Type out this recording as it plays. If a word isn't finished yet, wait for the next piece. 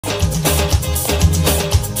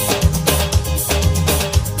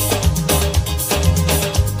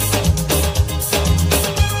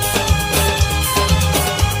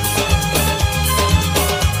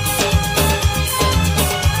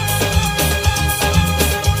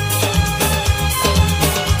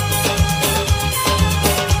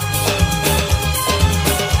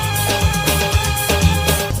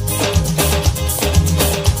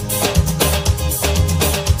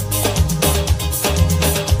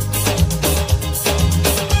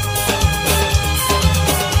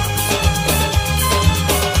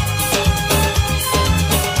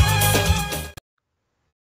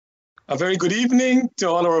A very good evening to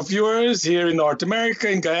all our viewers here in North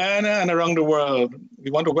America, in Guyana, and around the world.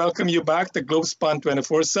 We want to welcome you back to Globespan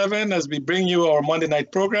 24x7 as we bring you our Monday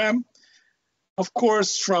night program. Of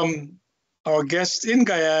course, from our guest in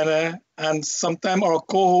Guyana and sometime our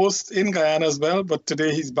co-host in Guyana as well, but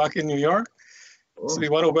today he's back in New York. So we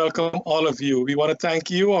want to welcome all of you. We want to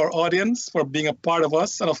thank you, our audience, for being a part of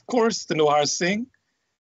us, and of course, to Nohar Singh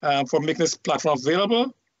for making this platform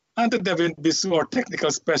available, and to Devin Bisu, our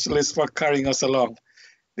technical specialist, for carrying us along.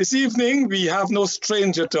 This evening, we have no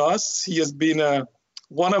stranger to us. He has been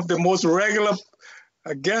one of the most regular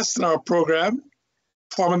guests in our program,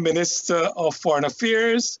 former Minister of Foreign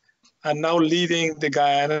Affairs, and now leading the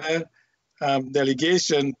Guyana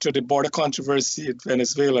delegation to the border controversy in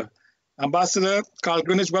Venezuela. Ambassador Carl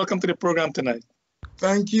Greenidge, welcome to the program tonight.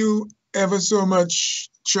 Thank you ever so much,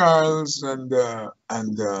 Charles and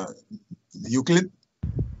Euclid,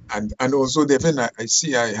 and also Devin. I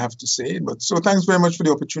see I have to say, but so thanks very much for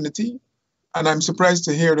the opportunity. And I'm surprised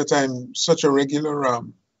to hear that I'm such a regular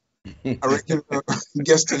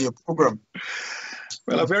guest in your program.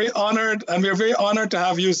 Well, I'm very honored, and we're very honored to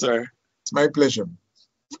have you, sir. It's my pleasure.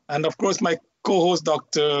 And of course, my co-host,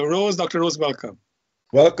 Dr. Rose. Dr. Rose, welcome.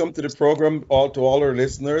 Welcome to the program, to all our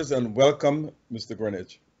listeners, and welcome, Mr.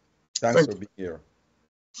 Greenidge. Thanks for being here.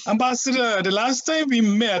 Ambassador, the last time we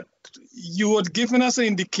met, you had given us an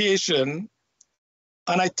indication,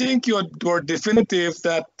 and I think you were definitive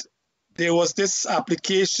that there was this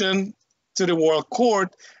application to the World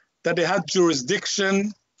Court that they had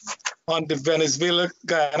jurisdiction on the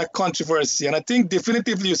Venezuela-Guyana controversy. And I think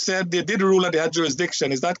definitively you said they did rule that they had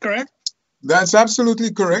jurisdiction. Is that correct? That's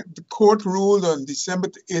absolutely correct. The court ruled on December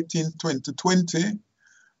 18, 2020,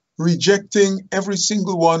 rejecting every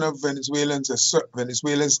single one of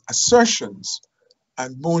Venezuela's assertions,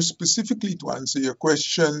 and more specifically, to answer your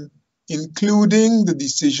question, including the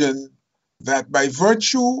decision that by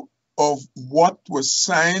virtue of what was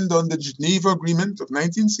signed on the Geneva Agreement of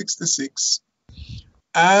 1966,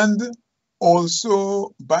 and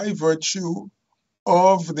also by virtue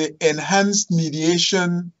of the enhanced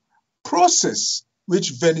mediation process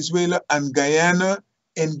which Venezuela and Guyana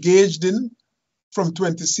engaged in from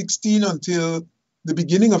 2016 until the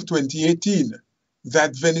beginning of 2018,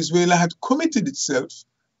 that Venezuela had committed itself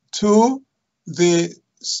to the,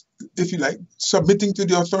 if you like, submitting to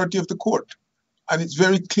the authority of the court. And it's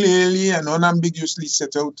very clearly and unambiguously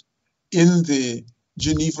set out in the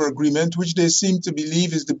Geneva Agreement, which they seem to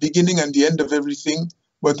believe is the beginning and the end of everything.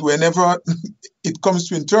 But whenever it comes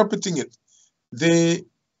to interpreting it, they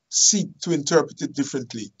seek to interpret it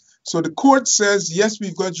differently. So the court says, yes,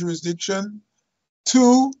 we've got jurisdiction.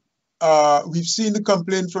 Two, we've seen the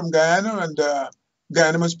complaint from Guyana, and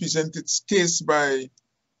Guyana must present its case by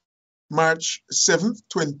March 7th,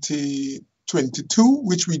 2022,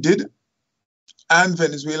 which we did. And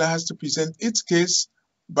Venezuela has to present its case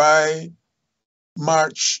by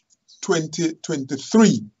March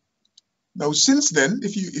 2023. Now, since then,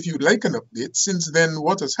 if you'd like an update, since then,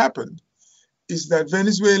 what has happened is that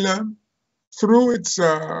Venezuela, through its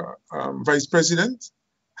vice president,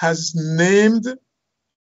 has named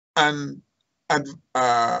an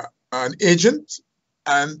agent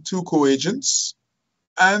and two co-agents,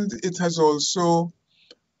 and it has also,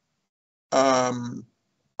 a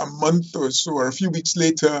month or so, or a few weeks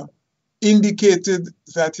later, indicated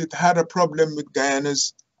that it had a problem with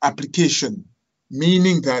Guyana's application,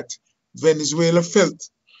 meaning that Venezuela felt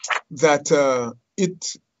that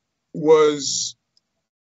it was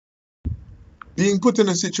being put in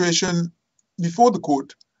a situation before the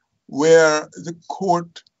court where the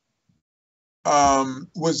court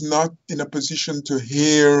was not in a position to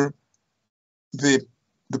hear the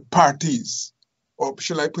parties, or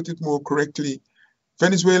shall I put it more correctly,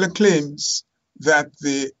 Venezuela claims that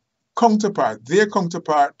their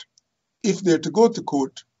counterpart, if they're to go to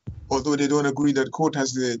court, although they don't agree that court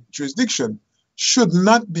has the jurisdiction, should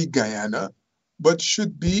not be Guyana, but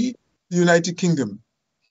should be the United Kingdom.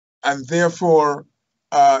 And therefore,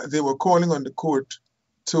 they were calling on the court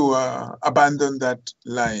to abandon that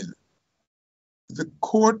line. The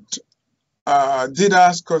court did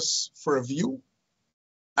ask us for a view,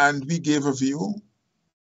 and we gave a view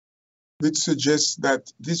which suggests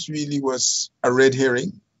that this really was a red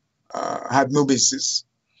herring, had no basis.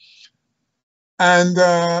 And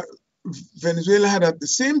Venezuela had at the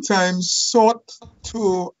same time sought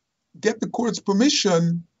to get the court's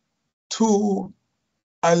permission to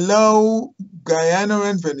allow Guyana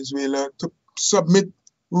and Venezuela to submit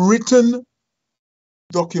written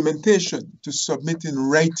documentation, to submit in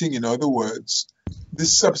writing, in other words, the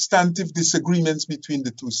substantive disagreements between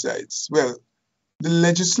the two sides. Well, the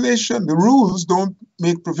legislation, the rules don't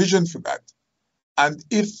make provision for that. And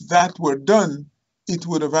if that were done, it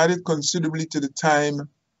would have added considerably to the time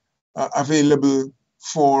available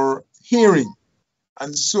for hearing.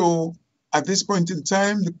 And so at this point in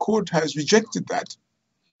time, the court has rejected that.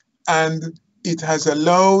 And it has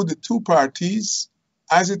allowed the two parties,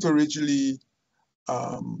 as it originally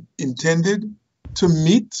intended, to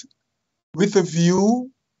meet with a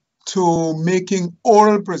view to making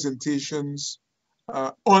oral presentations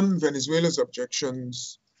on Venezuela's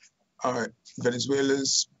objections,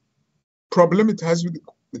 Venezuela's problem it has with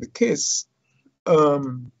the case,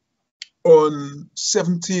 on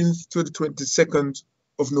 17th to the 22nd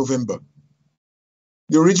of November.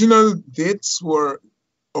 The original dates were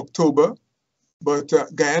October, but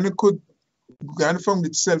Guyana found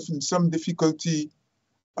itself in some difficulty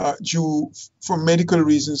due for medical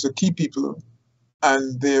reasons of key people,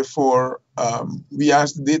 and therefore we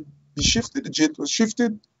asked the date be shifted. The date was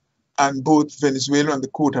shifted, and both Venezuela and the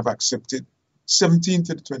court have accepted 17th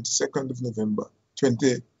to the 22nd of November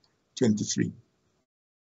 2023.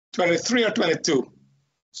 23 or 22?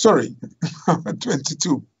 Sorry,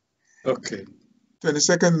 22. Okay.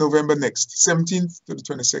 22nd November next, 17th to the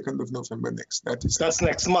 22nd of November next. That's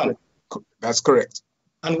next month. That's correct.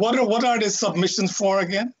 And what are the submissions for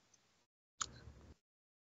again?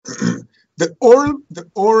 The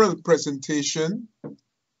oral presentation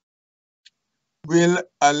will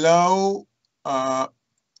allow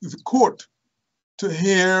the court to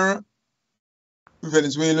hear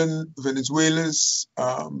Venezuela's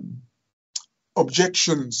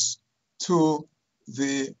objections to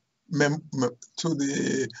the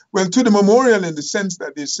memorial, in the sense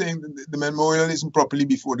that they're saying that the memorial isn't properly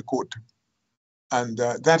before the court. And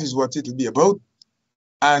that is what it'll be about.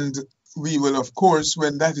 And we will, of course,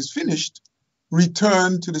 when that is finished,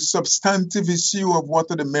 return to the substantive issue of what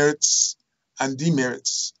are the merits and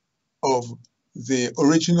demerits of the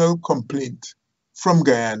original complaint from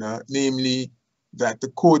Guyana, namely that the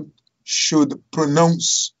court should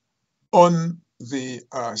pronounce on the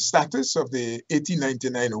status of the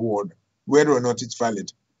 1899 award, whether or not it's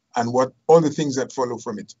valid, and what all the things that follow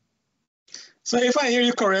from it. So if I hear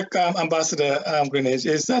you correct, Ambassador Greenidge,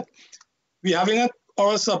 is that we're having an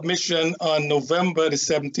oral submission on November the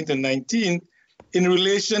 17th and 19th in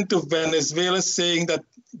relation to Venezuela saying that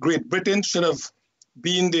Great Britain should have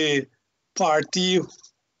been the party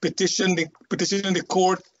petitioning the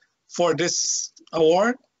court for this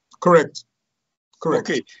award? Correct. Correct.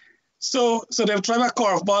 Okay. So they've tried a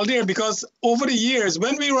curveball there, because over the years,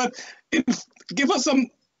 when we were give us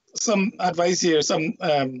some advice here, some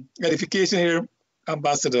edification here,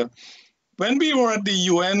 Ambassador. When we were at the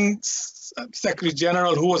UN Secretary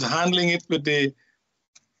General, who was handling it with the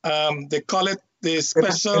they call it the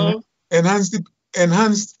special enhanced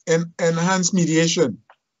mediation.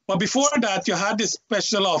 But before that, you had the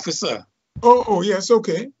special officer. Oh yes,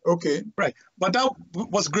 okay. Right, but that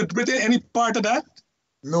was Great Britain any part of that?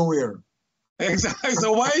 Nowhere. Exactly.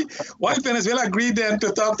 So why Venezuela agreed then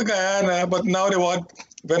to talk to Guyana, but now they want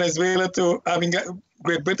Venezuela to having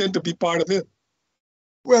Great Britain to be part of it?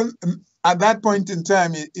 Well, at that point in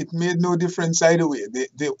time, it made no difference either way.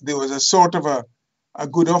 There was a sort of a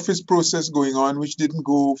good office process going on, which didn't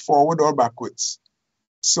go forward or backwards.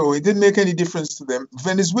 So it didn't make any difference to them.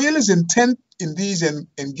 Venezuela's intent in these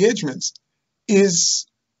engagements is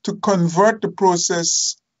to convert the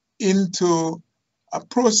process into a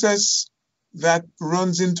process that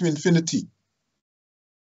runs into infinity,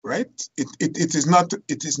 right? It is not,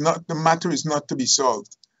 the matter is not to be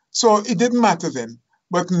solved. So it didn't matter then.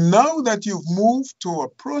 But now that you've moved to a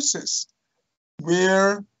process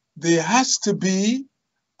where there has to be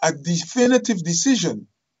a definitive decision,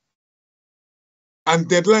 and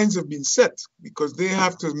deadlines have been set because they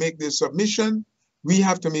have to make their submission, we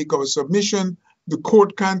have to make our submission, the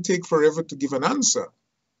court can't take forever to give an answer.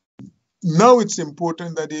 Now it's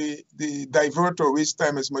important that they divert or waste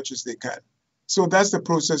time as much as they can. So that's the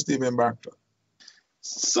process they've embarked on.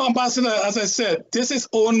 So, Ambassador, as I said, this is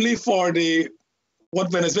only for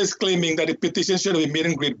what Venezuela is claiming, that the petition should be made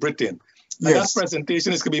in Great Britain. And Yes. that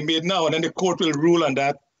presentation is going to be made now, and then the court will rule on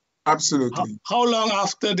that. Absolutely. How long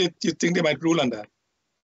after do you think they might rule on that?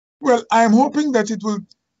 Well, I'm hoping it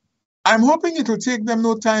will take them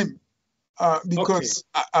no time. Because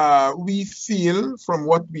we feel from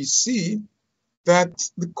what we see that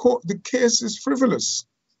the case is frivolous.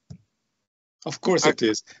 Of course it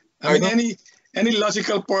is. I mean, any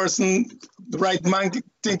logical person, the right mind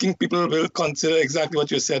thinking people will consider exactly what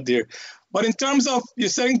you said there. But in terms of, you're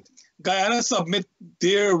saying Guyana submit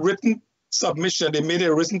their written submission, they made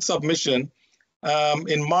a written submission,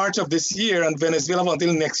 in March of this year, and Venezuela have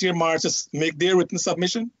until next year, March, to make their written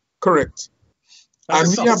submission? Correct.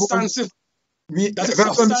 That's And a substantive. that's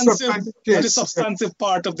on the substantive case. That is substantive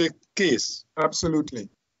part of the case. Absolutely.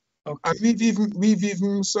 Okay. And we've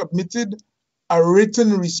even submitted a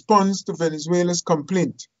written response to Venezuela's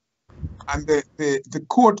complaint. And the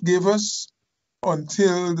court gave us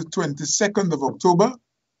until the 22nd of October,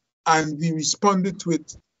 and we responded to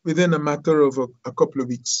it within a matter of a couple of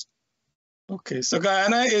weeks. Okay, so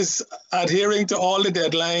Guyana is adhering to all the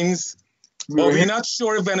deadlines, but we're not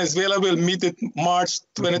sure if Venezuela will meet the March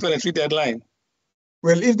 2023 deadline.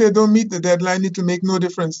 Well, if they don't meet the deadline, it will make no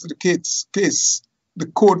difference to the case. The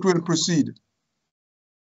court will proceed.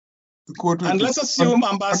 The court will and proceed. Let's assume,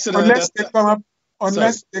 Ambassador,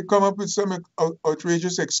 unless they come up with some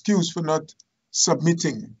outrageous excuse for not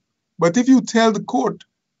submitting. But if you tell the court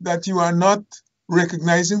that you are not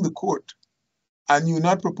recognizing the court and you're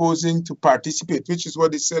not proposing to participate, which is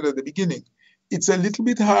what it said at the beginning, it's a little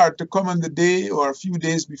bit hard to come on the day or a few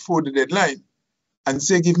days before the deadline and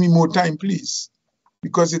say, give me more time, please,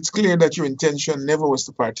 because it's clear that your intention never was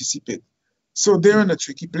to participate. So they're in a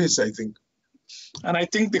tricky place, I think. And I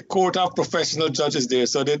think the court have professional judges there,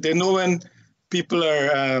 so they know when people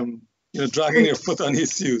are dragging their foot on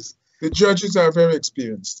issues. The judges are very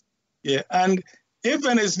experienced. Yeah, and if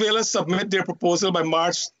Venezuela submit their proposal by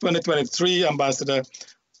March 2023, Ambassador,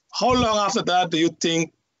 how long after that do you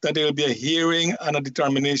think that there will be a hearing and a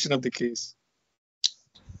determination of the case?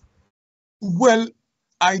 Well,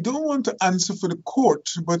 I don't want to answer for the court,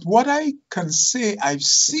 but what I can say I've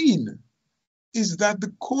seen is that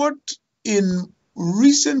the court in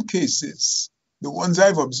recent cases, the ones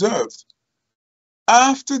I've observed,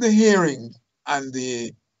 after the hearing and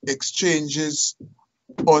the exchanges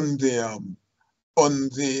on the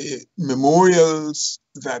memorials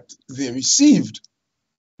that they received,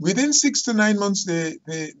 within 6 to 9 months,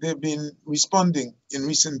 they've been responding in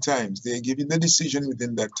recent times. They're giving the decision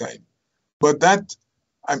within that time. But that,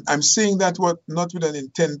 I'm saying that not with an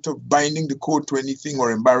intent of binding the court to anything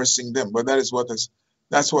or embarrassing them, but that's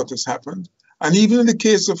what has happened. And even in the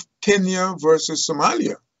case of Kenya versus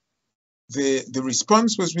Somalia, the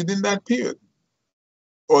response was within that period.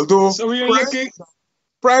 Although so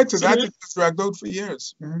prior to that, it was dragged out for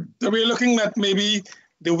years. Mm-hmm. So we're looking at maybe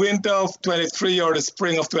the winter of 23 or the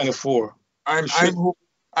spring of 24.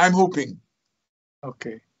 I'm hoping.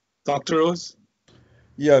 Okay. Dr. Rose?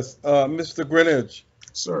 Yes, Mr. Greenidge.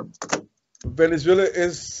 Sir. Venezuela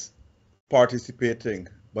is participating,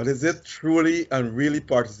 but is it truly and really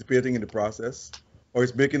participating in the process, or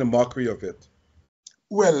is making a mockery of it?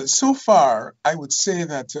 Well, so far, I would say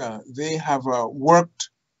that they have worked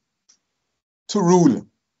to rule.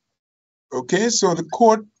 Okay, so the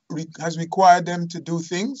court has required them to do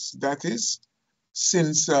things, that is,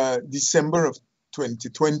 since December of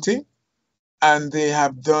 2020, and they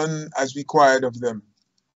have done as required of them.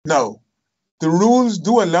 Now, the rules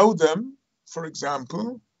do allow them, for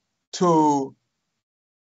example, to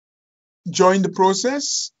join the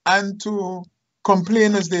process and to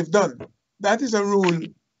complain as they've done. That is a rule,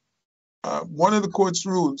 one of the court's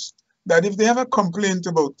rules, that if they have a complaint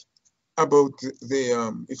about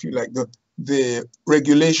the, if you like, the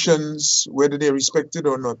regulations, whether they're respected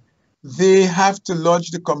or not, they have to lodge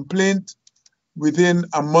the complaint within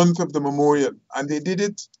a month of the memorial, and they did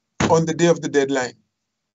it on the day of the deadline.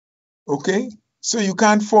 Okay, so you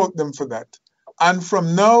can't fault them for that. And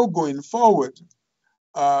from now going forward,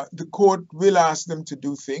 the court will ask them to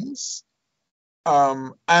do things,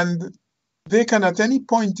 and they can at any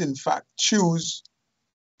point, in fact, choose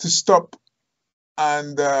to stop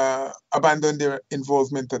and abandon their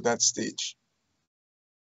involvement at that stage.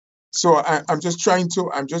 So I'm just trying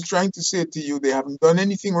to say to you, they haven't done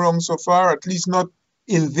anything wrong so far, at least not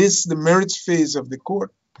in the merits phase of the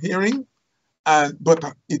court hearing.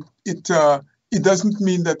 But it doesn't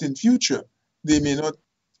mean that in future they may not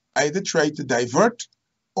either try to divert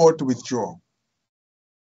or to withdraw.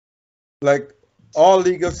 Like all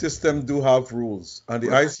legal systems do have rules, and the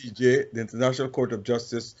ICJ, the International Court of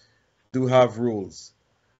Justice, do have rules.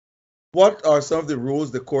 What are some of the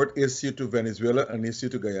rules the court issued to Venezuela and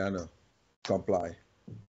issued to Guyana comply?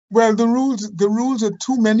 Well, the rules are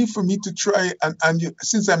too many for me to try, and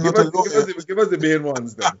since I'm not a lawyer, give us the main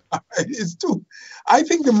ones then. It's too. I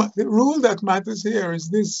think the rule that matters here is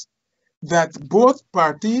this: that both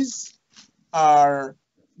parties are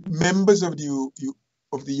members of the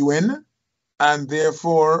UN, and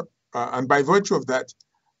therefore, and by virtue of that,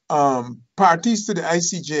 parties to the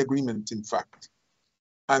ICJ agreement, in fact,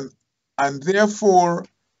 and therefore,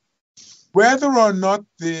 whether or not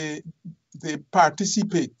they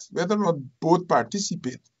participate, whether or not both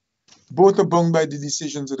participate, both are bound by the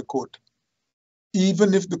decisions of the court.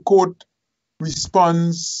 Even if the court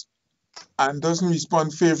responds and doesn't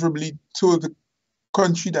respond favorably to the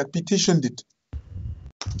country that petitioned it.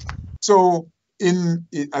 So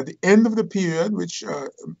at the end of the period, which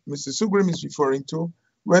Mr. Sugrim is referring to,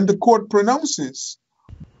 when the court pronounces,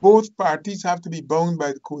 both parties have to be bound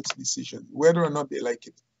by the court's decision, whether or not they like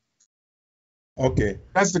it. Okay.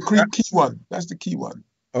 That's the key one. That's the key one.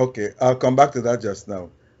 Okay, I'll come back to that just now.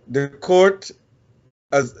 The court,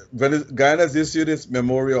 when Guyana has issued its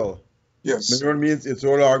memorial. Yes. Memorial means its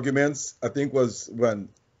oral arguments, I think was when?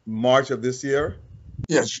 March of this year?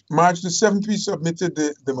 Yes, March the 7th we submitted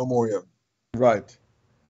the memorial. Right.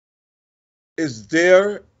 Is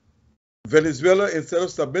there, Venezuela, instead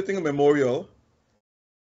of submitting a memorial,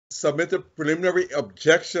 submitted preliminary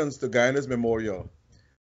objections to Guyana's memorial?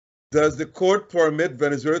 Does the court permit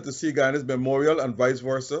Venezuela to see Guyana's memorial and vice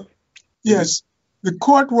versa? Yes, the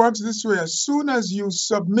court works this way. As soon as you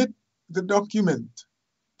submit the document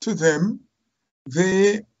to them,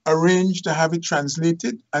 they arrange to have it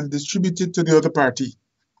translated and distributed to the other party.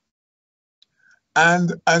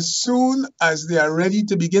 And as soon as they are ready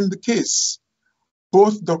to begin the case,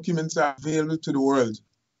 both documents are available to the world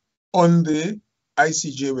on the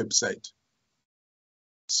ICJ website.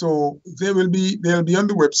 So they'll be on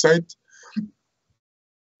the website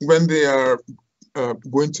when they are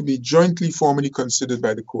going to be jointly formally considered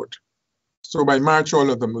by the court. So by March, all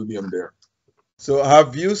of them will be on there. So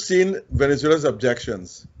have you seen Venezuela's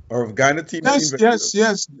objections? Or have Guyana team seen Venezuela?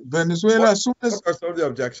 Yes. Venezuela, as soon as... What are some of the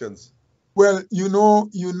objections? Well, you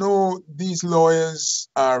know, these lawyers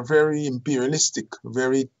are very imperialistic,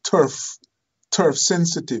 very turf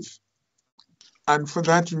sensitive. And for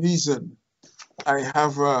that reason, I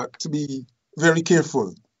have to be very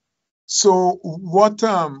careful. So what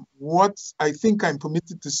I think I'm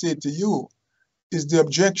permitted to say to you is the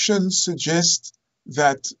objections suggest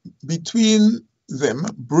that between them,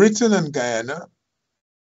 Britain and Guyana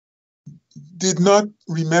did not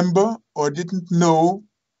remember or didn't know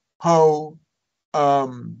how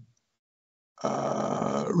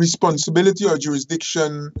responsibility or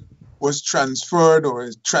jurisdiction was transferred or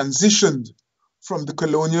transitioned from the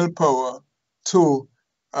colonial power to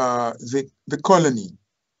the colony.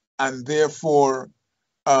 And therefore,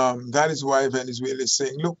 that is why Venezuela is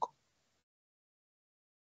saying, look,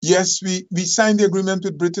 yes, we signed the agreement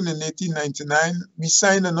with Britain in 1899. We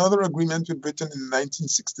signed another agreement with Britain in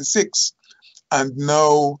 1966. And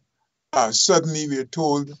now, suddenly we're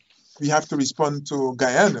told we have to respond to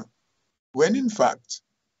Guyana, when in fact,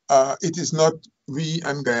 it is not we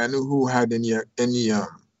and Guyana who had any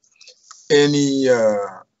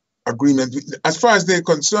agreement. As far as they're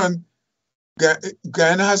concerned,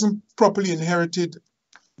 Guyana hasn't properly inherited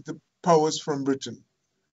the powers from Britain.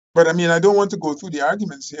 But I mean, I don't want to go through the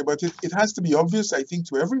arguments here, but it has to be obvious, I think,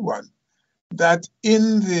 to everyone that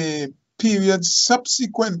in the period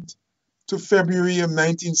subsequent to February of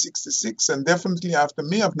 1966, and definitely after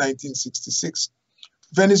May of 1966,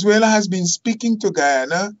 Venezuela has been speaking to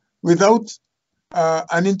Guyana without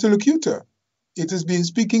an interlocutor. It has been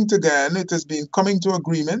speaking to Guyana, it has been coming to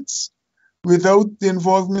agreements without the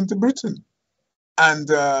involvement of Britain. And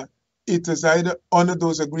it has either honored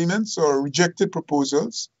those agreements or rejected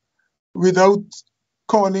proposals without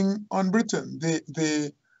calling on Britain.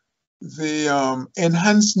 The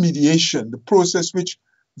enhanced mediation, the process which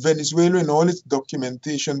Venezuela in all its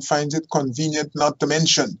documentation finds it convenient not to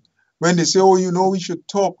mention. When they say, oh, you know, we should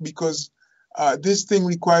talk because this thing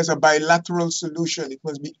requires a bilateral solution. It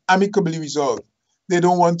must be amicably resolved. They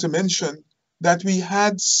don't want to mention that we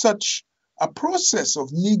had such a process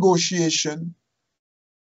of negotiation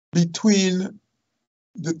between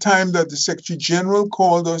the time that the Secretary General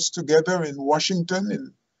called us together in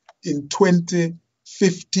Washington in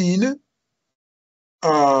 2015, at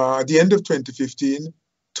the end of 2015,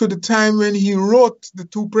 to the time when he wrote the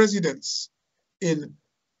two presidents in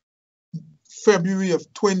February of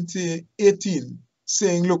 2018,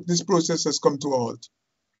 saying, look, this process has come to a halt.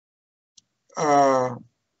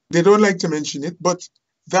 They don't like to mention it, but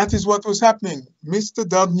that is what was happening. Mr.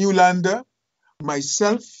 Doug Newlander,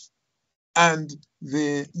 myself, and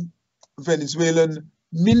the Venezuelan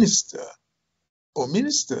minister or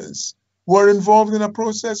ministers were involved in a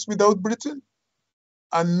process without Britain.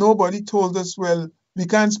 And nobody told us, well, we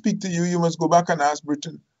can't speak to you, you must go back and ask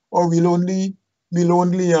Britain, or we'll only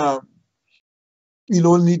deal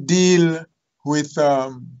with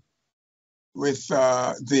the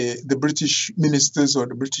British ministers or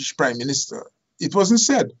the British Prime Minister. It wasn't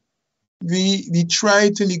said. We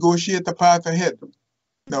tried to negotiate a path ahead.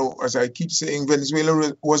 Now, as I keep saying,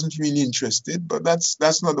 Venezuela wasn't really interested, but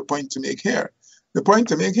that's not the point to make here. The point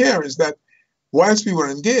to make here is that whilst we were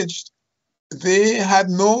engaged, they had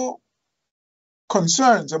no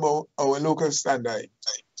concerns about our local standard.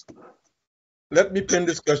 Let me pin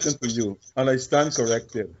this question to you, and I stand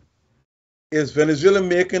corrected. Is Venezuela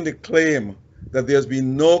making the claim that there's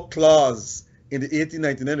been no clause in the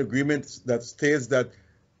 1899 agreement that states that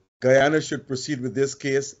Guyana should proceed with this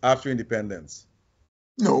case after independence?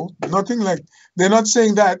 No, nothing like. They're not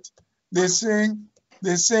saying that. They're saying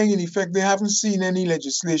in effect they haven't seen any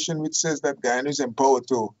legislation which says that Guyana is empowered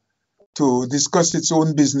to discuss its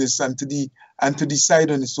own business and to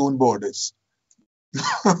decide on its own borders.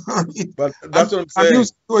 But that's what I'm saying.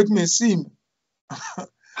 So it may seem.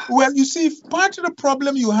 Well, you see, part of the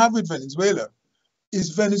problem you have with Venezuela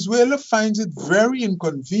is Venezuela finds it very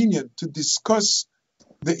inconvenient to discuss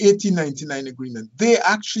the 1899 agreement. They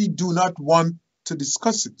actually do not want to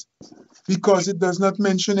discuss it because it does not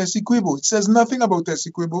mention Essequibo. It says nothing about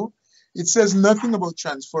Essequibo. It says nothing about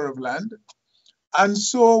transfer of land. And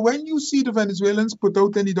so when you see the Venezuelans put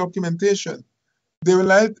out any documentation, they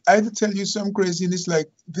will either tell you some craziness like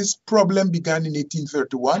this problem began in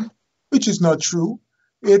 1831, which is not true.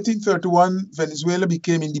 1831, Venezuela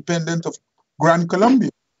became independent of Gran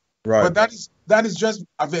Colombia. Right. But that is just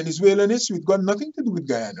a Venezuelan issue. It got nothing to do with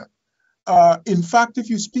Guyana. In fact,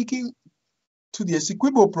 if you're speaking to the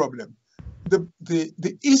Essequibo problem, the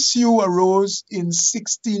issue arose in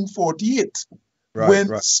 1648 when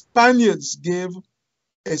Spaniards gave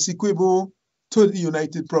Essequibo to the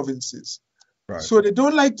United Provinces. Right. So they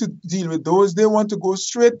don't like to deal with those. They want to go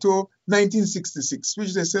straight to 1966,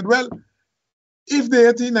 which they said, well, if the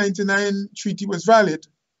 1899 treaty was valid,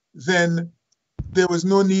 then there was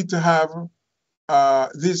no need to have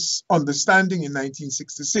this understanding in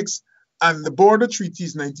 1966, and the border treaty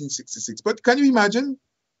is 1966. But can you imagine?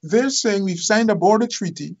 They're saying we've signed a border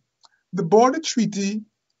treaty. The border treaty,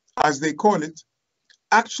 as they call it,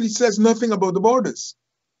 actually says nothing about the borders.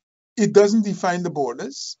 It doesn't define the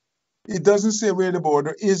borders. It doesn't say where the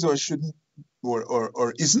border is or shouldn't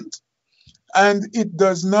or isn't. And it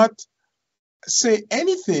does not say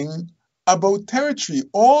anything about territory.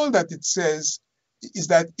 All that it says is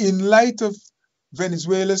that in light of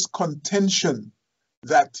Venezuela's contention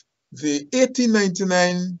that the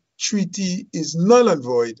 1899 treaty is null and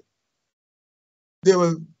void, they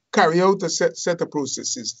will carry out a set of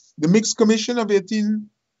processes. The Mixed Commission of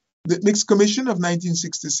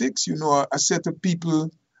 1966, you know, a set of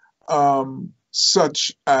people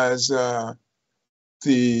such as Donald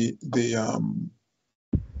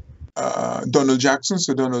Jackson,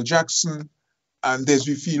 Sir Donald Jackson, and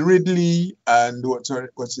Desrefield Ridley, and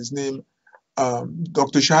what's his name,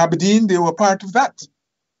 Dr. Shahabuddin, they were part of that,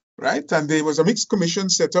 right? And there was a mixed commission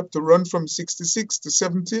set up to run from 66 to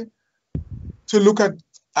 70 to look at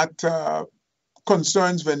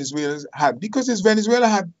concerns Venezuela had, because it's Venezuela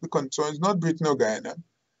had the concerns, not Britain or Guyana.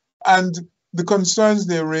 And the concerns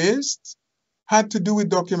they raised had to do with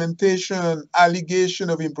documentation, allegation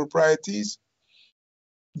of improprieties.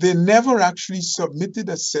 They never actually submitted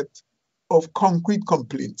a set of concrete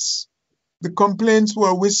complaints. The complaints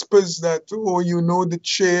were whispers that, oh, you know, the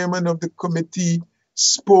chairman of the committee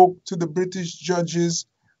spoke to the British judges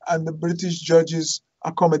and the British judges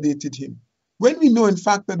accommodated him. When we know, in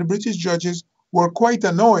fact, that the British judges were quite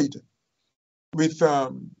annoyed with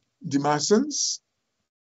de Marsens,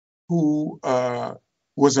 who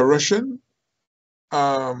was a Russian,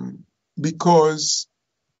 because,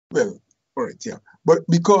 well, all right, yeah, but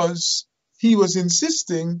because he was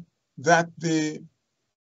insisting that the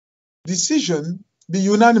decision be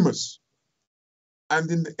unanimous. And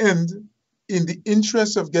in the end, in the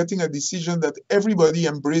interest of getting a decision that everybody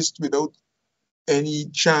embraced without any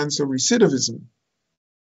chance of recidivism,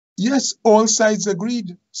 yes, all sides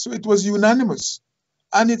agreed, so it was unanimous.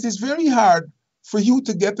 And it is very hard for you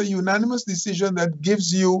to get a unanimous decision that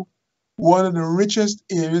gives you one of the richest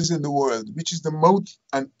areas in the world, which is the mouth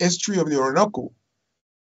and estuary of the Orinoco.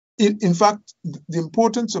 In fact, the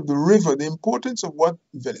importance of the river, the importance of what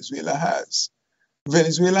Venezuela has,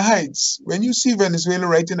 Venezuela hides. When you see Venezuela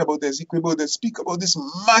writing about Essequibo, they speak about this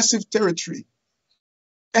massive territory.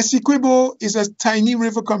 Essequibo is a tiny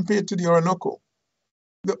river compared to the Orinoco.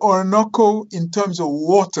 The Orinoco, in terms of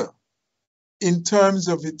water, in terms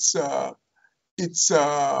of its what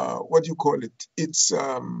do you call it? It's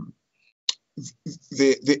the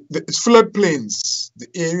floodplains, the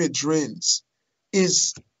area it drains,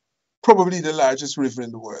 is probably the largest river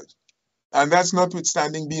in the world. And that's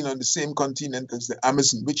notwithstanding being on the same continent as the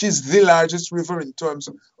Amazon, which is the largest river in terms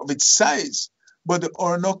of its size. But the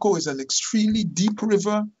Orinoco is an extremely deep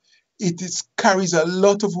river. It carries a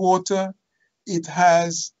lot of water. It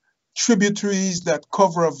has tributaries that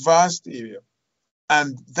cover a vast area.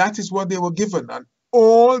 And that is what they were given, and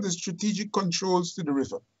all the strategic controls to the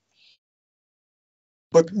river.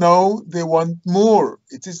 But now they want more.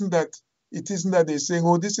 It isn't that they're saying,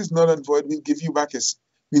 oh, this is null and void, we'll give you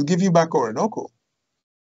back Orinoco.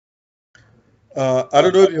 I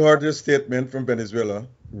don't know if you heard this statement from Venezuela.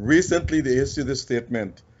 Recently, they issued this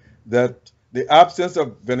statement that the absence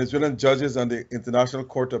of Venezuelan judges on the International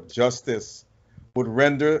Court of Justice would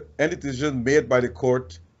render any decision made by the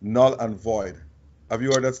court null and void. Have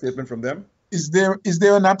you heard that statement from them? Is there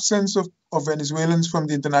an absence of Venezuelans from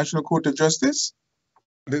the International Court of Justice?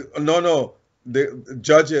 No, the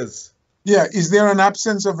judges. Yeah, is there an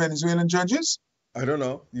absence of Venezuelan judges? I don't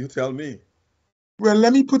know. You tell me. Well,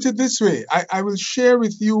 let me put it this way. I will share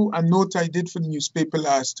with you a note I did for the newspaper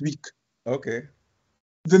last week. Okay.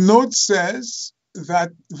 The note says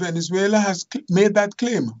that Venezuela has made that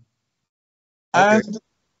claim. Okay.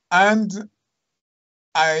 And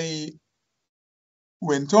I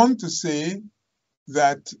went on to say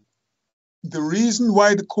that the reason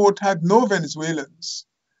why the court had no Venezuelans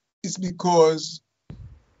is because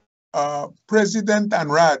President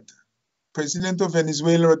Anrad, president of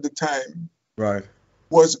Venezuela at the time, right,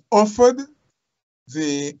 was offered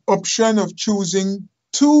the option of choosing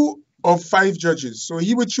 2 of 5 judges. So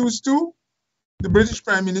he would choose 2, the British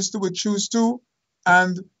Prime Minister would choose 2,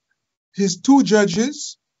 and his 2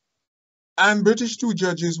 judges and British 2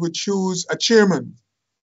 judges would choose a chairman.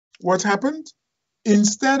 What happened?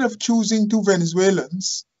 Instead of choosing 2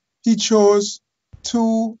 Venezuelans, he chose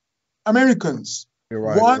 2 Americans. You're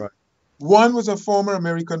right, One was a former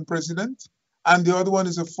American president, and the other one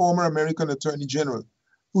is a former American attorney general,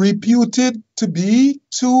 reputed to be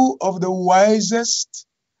 2 of the wisest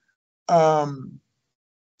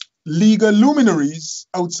legal luminaries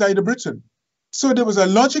outside of Britain. So there was a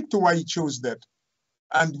logic to why he chose that.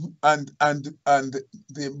 And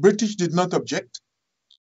the British did not object.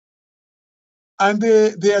 And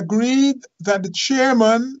they agreed that the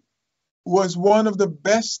chairman was one of the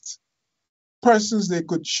best persons they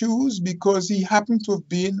could choose because he happened to have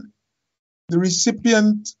been the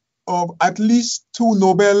recipient of at least 2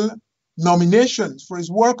 Nobel nominations for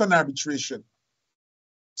his work on arbitration.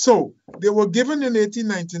 So they were given in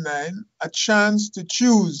 1899 a chance to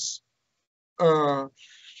choose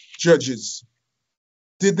judges.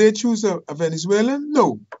 Did they choose a Venezuelan?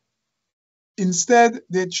 No. Instead,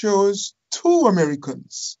 they chose 2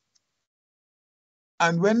 Americans.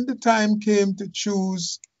 And when the time came to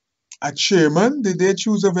choose a chairman, did they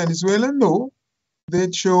choose a Venezuelan? No. They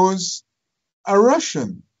chose a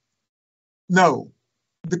Russian. Now,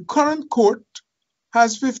 the current court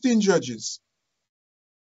has 15 judges.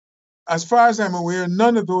 As far as I'm aware,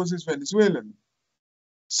 none of those is Venezuelan.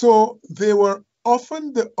 So they were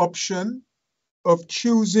often the option of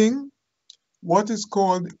choosing what is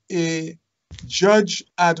called a judge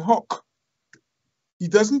ad hoc. He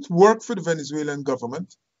doesn't work for the Venezuelan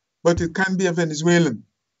government, but it can be a Venezuelan.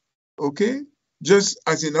 Okay? Just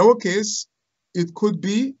as in our case, it could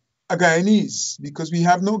be a Guyanese, because we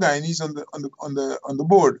have no Guyanese on the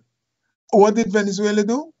board. What did Venezuela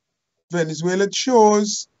do? Venezuela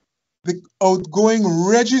chose the outgoing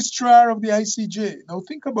registrar of the ICJ. Now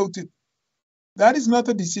think about it. That is not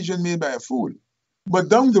a decision made by a fool. But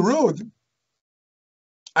down the road,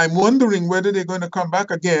 I'm wondering whether they're going to come back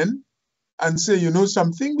again and say, you know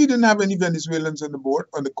something, we didn't have any Venezuelans on the board,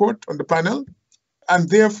 on the court, on the panel, and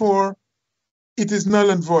therefore it is null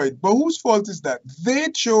and void. But whose fault is that? They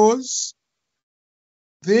chose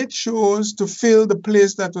to fill the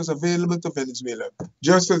place that was available to Venezuela,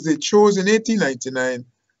 just as they chose in 1899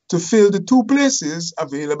 to fill the 2 places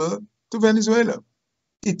available to Venezuela.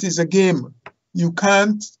 It is a game. You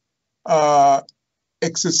can't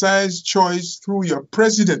exercise choice through your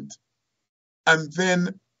president and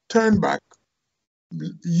then turn back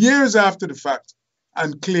years after the fact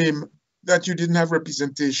and claim that you didn't have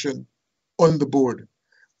representation on the board.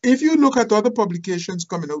 If you look at other publications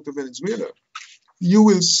coming out of Venezuela, you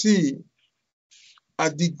will see a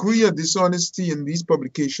degree of dishonesty in these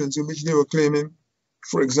publications in which they were claiming,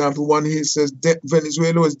 for example, one here says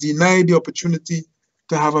Venezuela was denied the opportunity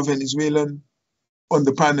to have a Venezuelan on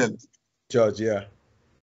the panel. Judge, yeah.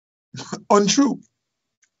 Untrue.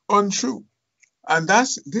 And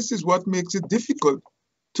this is what makes it difficult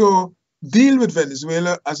to deal with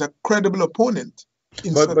Venezuela as a credible opponent.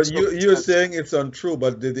 But you're saying it's untrue,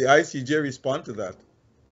 but did the ICJ respond to that?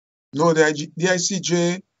 No, the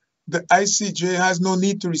ICJ has no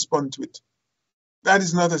need to respond to it. That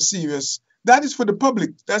is not a serious, that is for the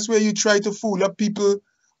public. That's where you try to fool up people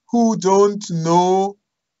who don't know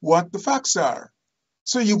what the facts are.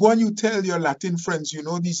 So you go and you tell your Latin friends, you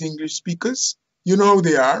know, these English speakers, you know how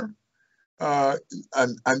they are.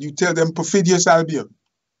 and you tell them perfidious Albion,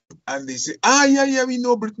 and they say, yeah, we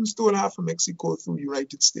know Britain stole half of Mexico through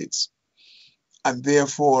United States, and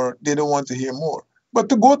therefore they don't want to hear more. But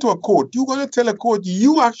to go to a court, you're going to tell a court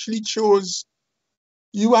you actually chose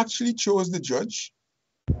the judge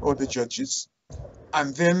or the judges,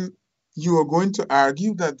 and then you are going to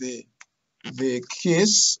argue that the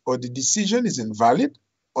case or the decision is invalid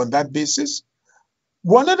on that basis.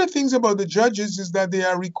 One of the things about the judges is that they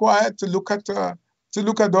are required to look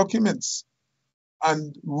at documents,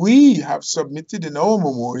 and we have submitted in our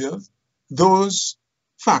memorial those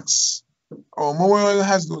facts. Our memorial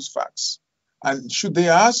has those facts, and should they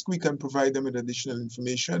ask, we can provide them with additional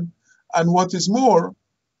information. And what is more,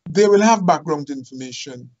 they will have background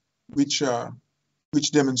information which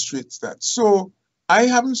demonstrates that. So I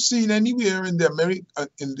haven't seen anywhere in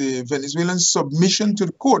the Venezuelan submission to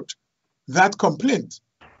the court that complaint,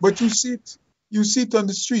 but you see it on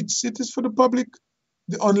the streets. It is for the public,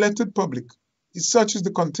 the unlettered public. It's such as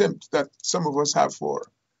the contempt that some of us have for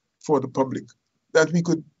the public, that we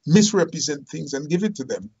could misrepresent things and give it to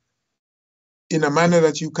them in a manner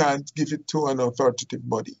that you can't give it to an authoritative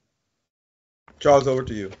body. Charles, over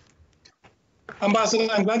to you. Ambassador,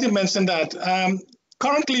 I'm glad you mentioned that.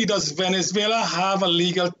 Currently, does Venezuela have a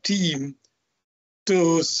legal team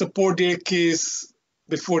to support their case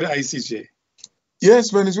before the ICJ? Yes,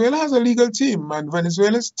 Venezuela has a legal team, and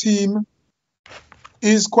Venezuela's team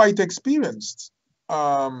is quite experienced.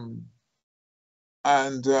 And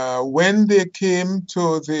when they came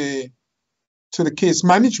to the case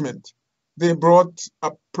management, they brought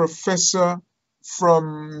a professor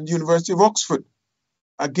from University of Oxford,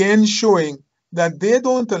 again showing that they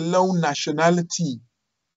don't allow nationality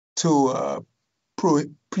to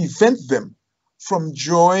prevent them from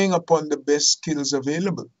drawing upon the best skills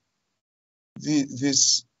available.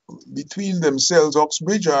 Between themselves,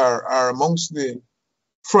 Oxbridge are amongst the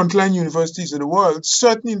frontline universities of the world,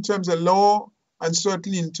 certainly in terms of law and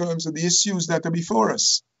certainly in terms of the issues that are before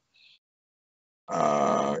us.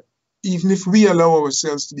 Even if we allow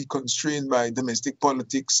ourselves to be constrained by domestic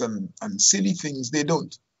politics and silly things, they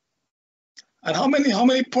don't. And how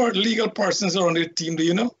many legal persons are on their team, do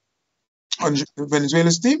you know? On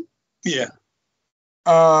Venezuela's team? Yeah.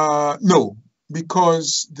 No,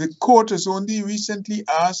 because the court has only recently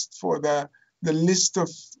asked for the list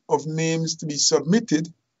of names to be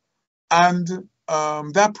submitted, and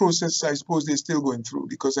that process, I suppose, they're still going through,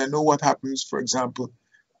 because I know what happens. For example,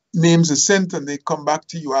 names are sent and they come back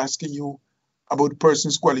to you asking you about the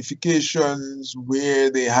person's qualifications, where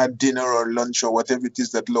they had dinner or lunch or whatever it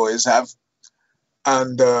is that lawyers have,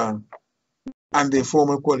 and their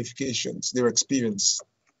formal qualifications, their experience.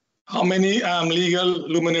 How many legal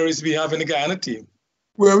luminaries we have in the Guyana team?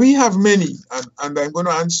 Well, we have many, and I'm going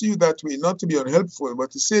to answer you that way, not to be unhelpful,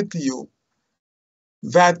 but to say to you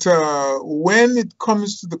that when it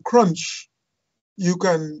comes to the crunch, you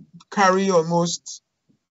can carry almost,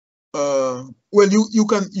 you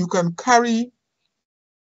can carry,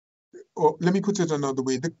 or let me put it another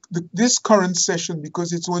way, this current session,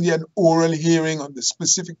 because it's only an oral hearing on the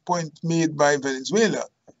specific point made by Venezuela,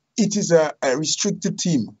 it is a restricted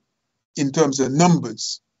team in terms of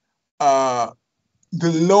numbers.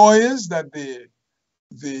 The lawyers that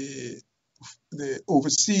the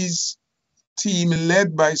overseas team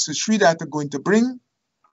led by Sugrim are going to bring,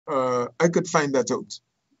 I could find that out.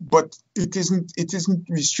 But it isn't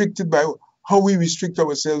restricted by how we restrict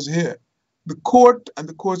ourselves here. The court and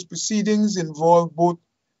the court's proceedings involve both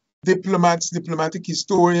diplomats, diplomatic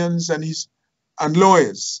historians, and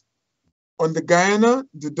lawyers. On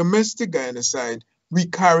the domestic Guyana side, we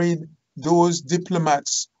carried those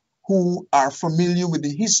diplomats who are familiar with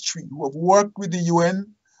the history, who have worked with the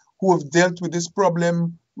UN, who have dealt with this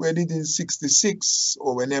problem, whether it in '66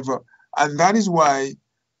 or whenever. And that is why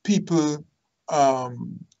people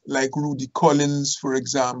like Rudy Collins, for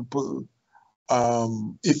example,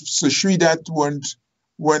 if Sugrim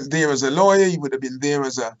weren't there as a lawyer, he would have been there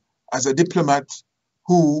as a diplomat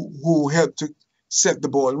who helped to set the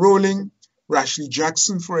ball rolling. Rashley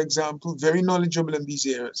Jackson, for example, very knowledgeable in these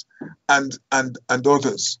areas, and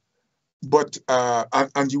others. But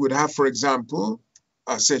and you would have, for example,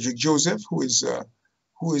 Cedric Joseph, who is the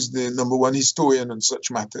 #1 historian on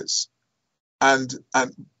such matters, and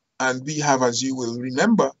we have, as you will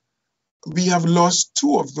remember, we have lost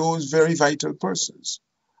 2 of those very vital persons.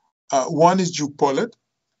 One is Duke Pollard,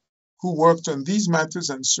 who worked on these matters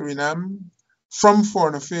in Suriname from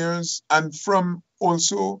Foreign Affairs and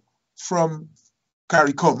also from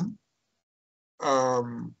CARICOM,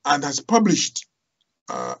 and has published,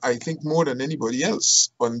 I think, more than anybody else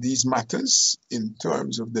on these matters in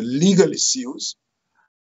terms of the legal issues.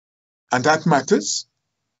 and that matters.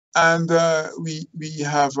 And we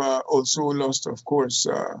have also lost, of course,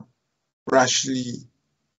 Rashleigh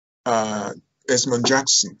Esmond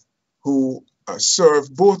Jackson, who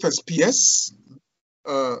served both as PS.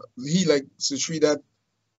 He, like Sir Sridhar,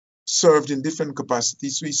 served in different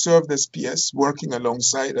capacities. So he served as PS, working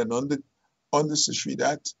alongside and under Sir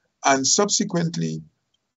Sridhar, and subsequently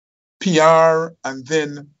PR, and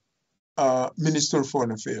then Minister of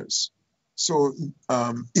Foreign Affairs. So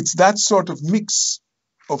it's that sort of mix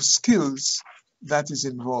of skills that is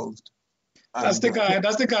involved. That's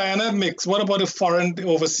the Guyana mix. What about the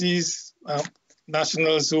overseas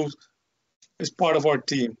nationals who is part of our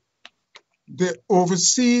team? The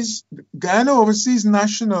Guyana overseas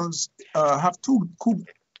nationals have two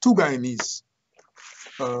Guyanese.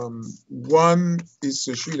 One is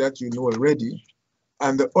Sir Sridhar that you know already,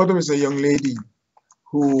 and the other is a young lady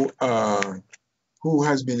who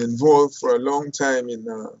has been involved for a long time in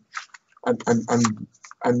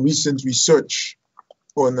and recent research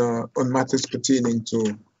on matters pertaining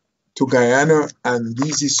to Guyana and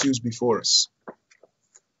these issues before us.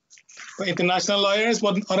 For international lawyers,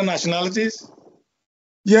 what other nationalities?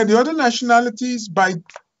 Yeah, the other nationalities,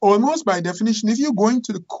 almost by definition, if you're going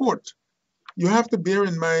to the court, you have to bear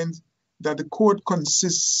in mind that the court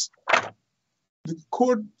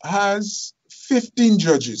has 15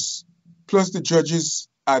 judges, plus the judges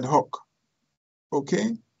ad hoc,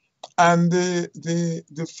 okay? And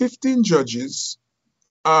the 15 judges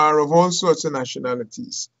are of all sorts of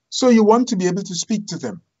nationalities. So you want to be able to speak to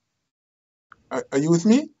them. Are you with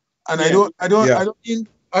me? And yeah. I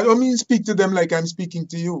don't mean speak to them like I'm speaking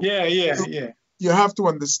to you. Yeah. You have to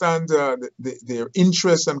understand their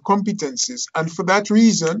interests and competencies. And for that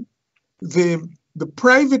reason, the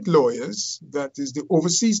private lawyers, that is the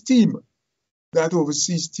overseas team, that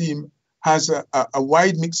overseas team has a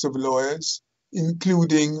wide mix of lawyers,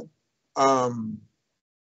 including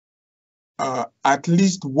at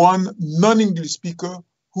least one non-English speaker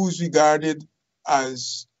who's regarded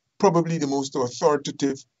as probably the most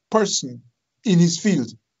authoritative person in his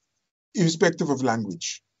field, irrespective of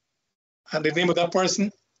language. And the name of that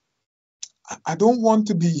person? I don't want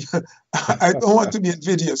to be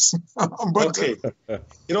invidious. But, okay.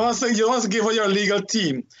 You don't want to give her your legal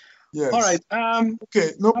team. Yes. All right.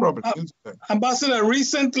 Okay, no problem. Ambassador,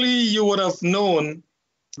 recently you would have known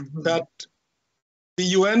that the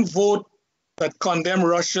UN vote that condemned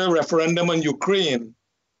Russia referendum on Ukraine,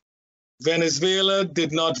 Venezuela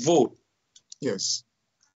did not vote. Yes.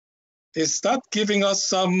 Is that giving us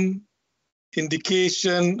some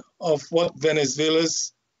indication of what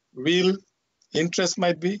Venezuela's real interest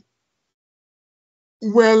might be?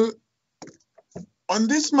 Well, on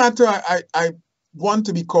this matter, I want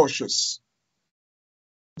to be cautious.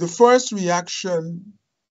 The first reaction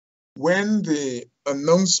when the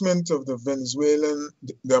announcement of the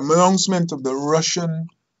announcement of the Russian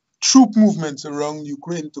troop movements around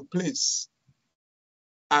Ukraine took place,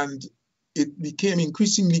 and it became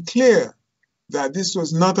increasingly clear that this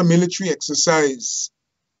was not a military exercise,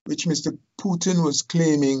 which Mr. Putin was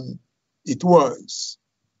claiming it was.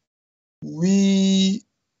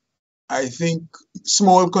 I think,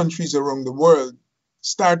 small countries around the world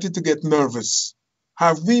started to get nervous.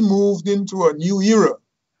 Have we moved into a new era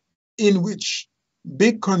in which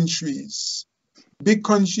big countries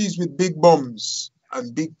with big bombs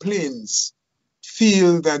and big planes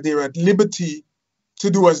feel that they're at liberty to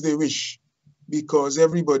do as they wish, because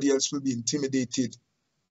everybody else will be intimidated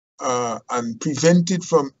and prevented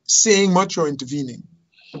from saying much or intervening?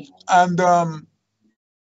 And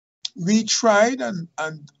we tried, and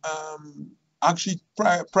actually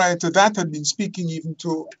prior to that, had been speaking even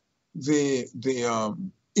to the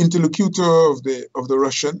interlocutor of the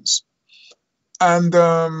Russians, and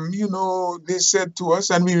they said to us,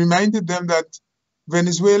 and we reminded them that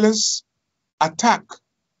Venezuela's attack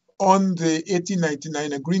on the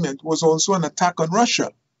 1899 agreement was also an attack on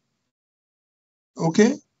Russia.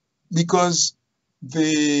 Okay, because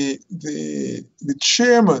the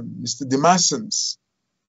chairman, Mr. Demasens,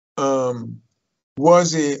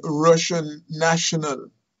 was a Russian national.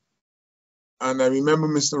 And I remember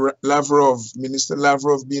Minister Lavrov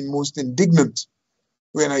being most indignant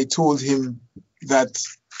when I told him that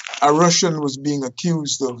a Russian was being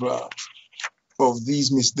accused of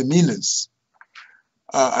these misdemeanors.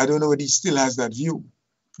 I don't know whether he still has that view.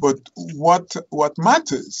 But what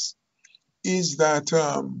matters is that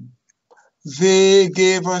they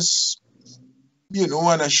gave us,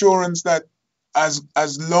 an assurance that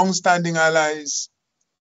as long-standing allies,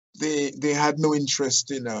 they had no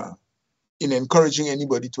interest in encouraging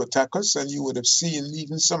anybody to attack us. And you would have seen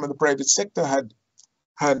even some of the private sector had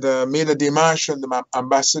made a démarche on the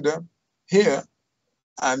ambassador here,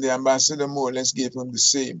 and the ambassador more or less gave him the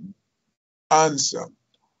same answer.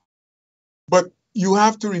 But you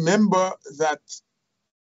have to remember that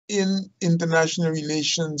in international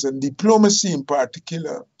relations and diplomacy in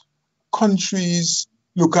particular, countries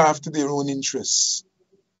look after their own interests.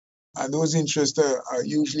 And those interests are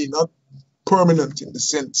usually not permanent in the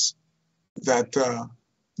sense that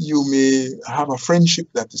you may have a friendship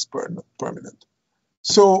that is permanent.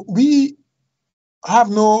 So we have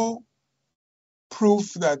no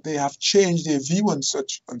proof that they have changed their view on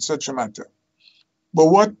such a matter. But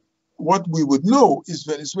what we would know is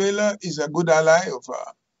Venezuela is a good ally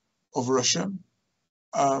of Russia.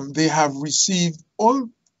 They have received all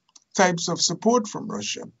types of support from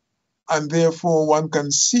Russia, and therefore one can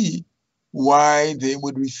see why they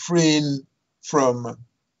would refrain from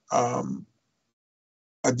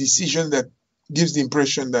a decision that gives the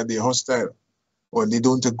impression that they're hostile or they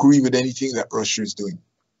don't agree with anything that Russia is doing.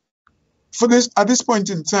 At this point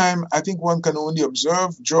in time, I think one can only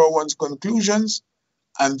observe, draw one's conclusions,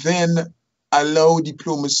 and then allow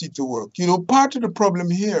diplomacy to work. You know, part of the problem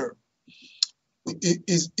here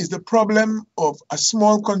is the problem of a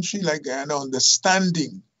small country like Guyana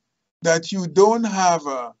understanding that you don't have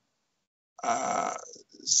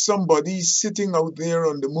somebody sitting out there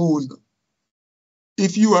on the moon.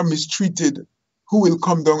 If you are mistreated, who will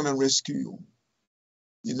come down and rescue you?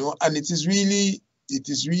 You know, and it is really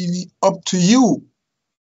up to you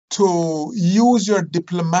to use your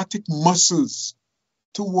diplomatic muscles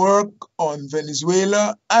to work on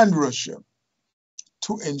Venezuela and Russia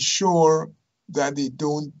to ensure that they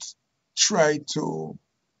don't try to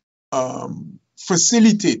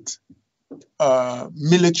facilitate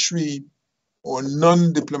military or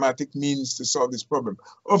non-diplomatic means to solve this problem.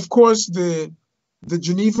 Of course, the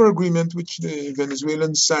Geneva Agreement, which the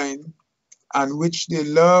Venezuelans signed, and which they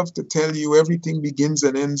love to tell you everything begins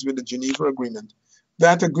and ends with the Geneva Agreement,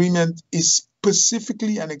 that agreement is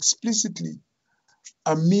specifically and explicitly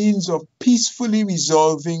a means of peacefully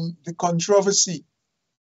resolving the controversy.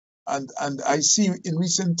 And I see in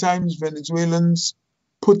recent times Venezuelans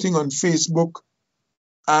putting on Facebook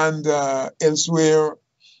and elsewhere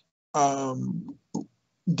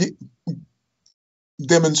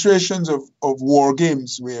demonstrations of war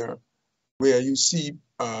games where you see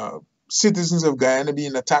citizens of Guyana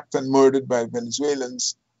being attacked and murdered by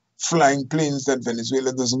Venezuelans flying planes that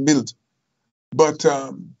Venezuela doesn't build. But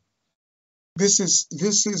this is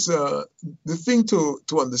the thing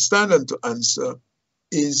to understand and to answer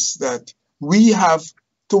is that we have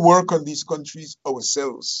to work on these countries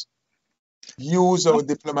ourselves. Use our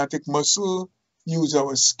diplomatic muscle, use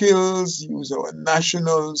our skills, use our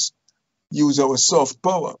nationals, use our soft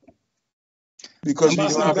power. Because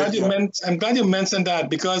I'm glad you mentioned that,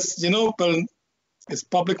 because, you know, it's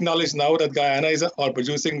public knowledge now that Guyana is an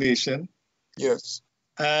oil-producing nation. Yes.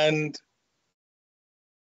 And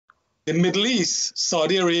the Middle East,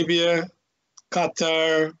 Saudi Arabia,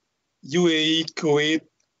 Qatar, UAE, Kuwait,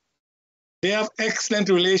 they have excellent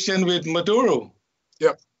relation with Maduro.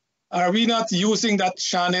 Yeah. Are we not using that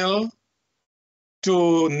channel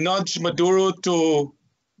to nudge Maduro to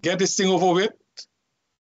get this thing over with?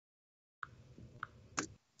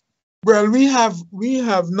 Well, we have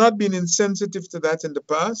not been insensitive to that in the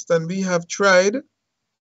past, and we have tried.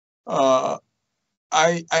 I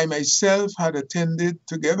myself had attended,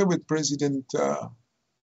 together with President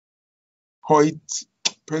Hoyt,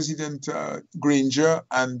 President Granger,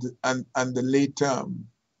 and the late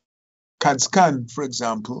Kadzkan, for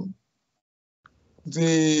example,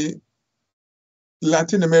 the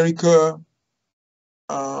Latin America,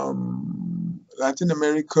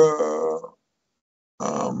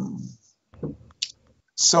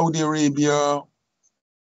 Saudi Arabia,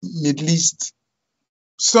 Middle East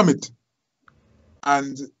Summit.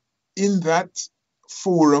 And in that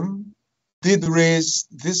forum did raise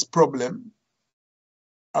this problem.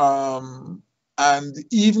 And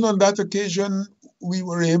even on that occasion, we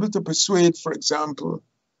were able to persuade, for example,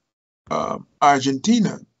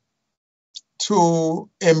 Argentina to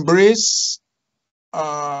embrace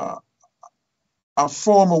our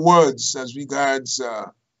former words as regards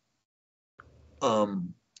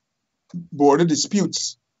border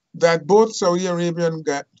disputes that both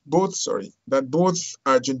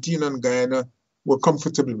Argentina and Guyana were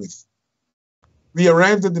comfortable with. We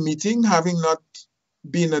arrived at the meeting having not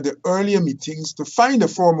been at the earlier meetings to find a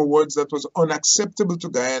form of words that was unacceptable to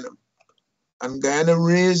Guyana. And Guyana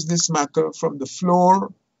raised this matter from the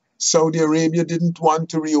floor. Saudi Arabia didn't want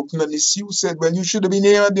to reopen an issue, said, well, you should have been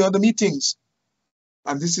here at the other meetings.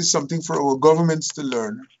 And this is something for our governments to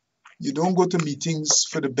learn. You don't go to meetings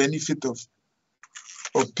for the benefit of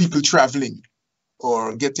people traveling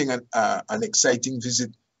or getting an exciting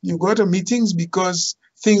visit. You go to meetings because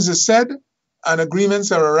things are said and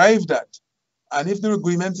agreements are arrived at. And if the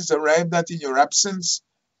agreement is arrived at in your absence,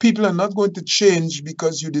 people are not going to change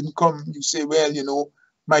because you didn't come. You say, well, you know,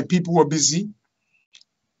 my people were busy.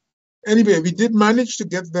 Anyway, we did manage to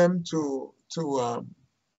get them to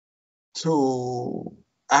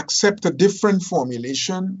accept a different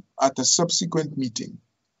formulation at a subsequent meeting.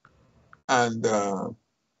 And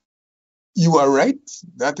you are right.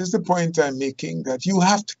 That is the point I'm making, that you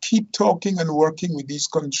have to keep talking and working with these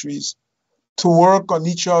countries to work on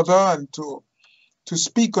each other and to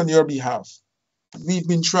speak on your behalf. We've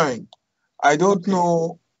been trying. I don't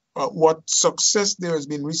know what success there has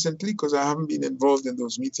been recently because I haven't been involved in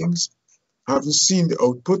those meetings. I haven't seen the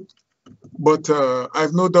output, but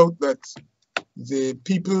I've no doubt that the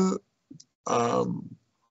people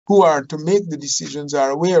who are to make the decisions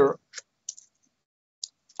are aware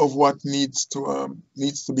of what needs to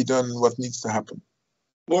be done, what needs to happen.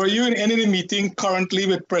 Were you in any meeting currently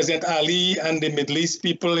with President Ali and the Middle East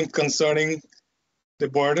people in concerning the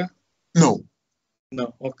border? No.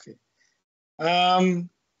 No, okay. And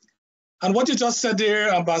what you just said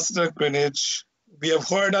there, Ambassador Greenidge, we have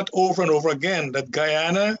heard that over and over again, that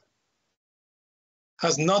Guyana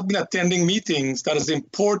has not been attending meetings that is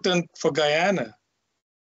important for Guyana.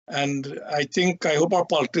 And I hope our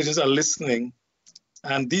politicians are listening.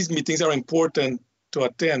 And these meetings are important to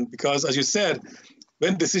attend because, as you said,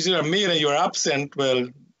 when decisions are made and you're absent, well,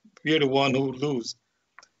 you're the one who lose.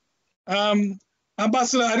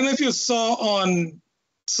 Ambassador, I don't know if you saw on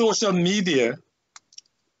social media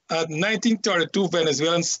a 1932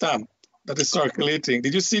 Venezuelan stamp that is circulating.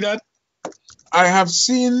 Did you see that? I have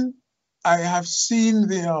seen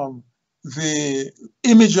the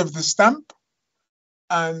image of the stamp,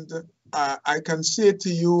 and I can say to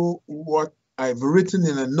you what I've written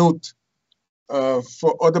in a note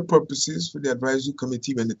for other purposes for the advisory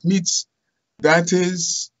committee when it meets. That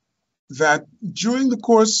is that during the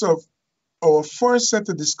course of our first set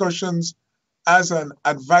of discussions as an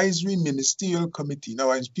advisory ministerial committee,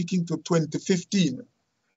 now I'm speaking to 2015,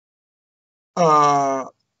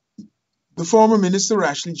 the former Minister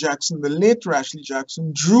Rashley Jackson, the late Rashley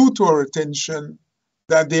Jackson, drew to our attention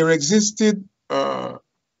that there existed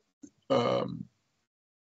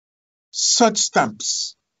such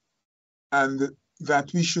stamps, and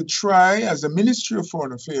that we should try as a Ministry of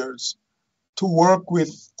Foreign Affairs to work with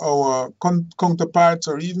our counterparts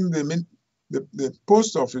or even the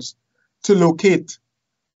post office to locate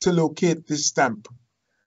this stamp.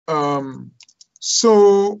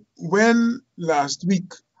 So when last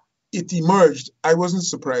week it emerged, I wasn't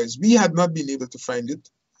surprised. We had not been able to find it,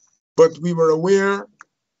 but we were aware.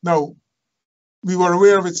 Now, we were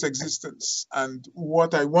aware of its existence. And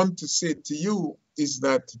what I want to say to you is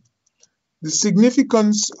that the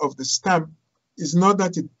significance of the stamp is not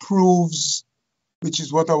that it proves, which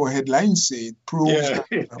is what our headlines say, it proves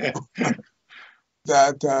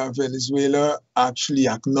that Venezuela actually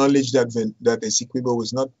acknowledged that Essequibo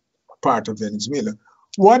was not part of Venezuela.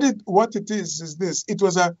 What it is this. It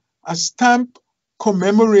was a stamp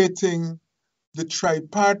commemorating the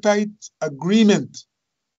tripartite agreement,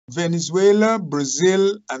 Venezuela,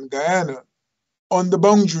 Brazil, and Guyana, on the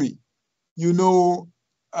boundary. You know,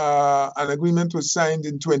 an agreement was signed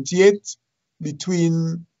in 28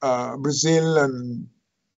 between Brazil and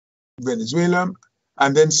Venezuela,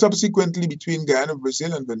 and then subsequently between Guyana,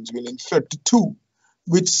 Brazil, and Venezuela in 32,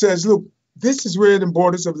 which says, look, this is where the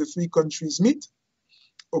borders of the three countries meet,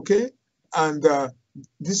 okay? And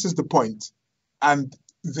this is the point. And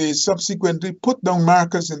they subsequently put down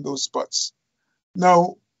markers in those spots.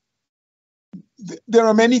 Now, there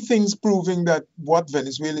are many things proving that what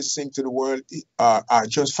Venezuela is saying to the world are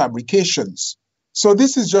just fabrications. So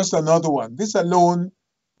this is just another one. This alone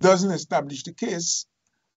doesn't establish the case,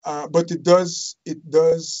 but it does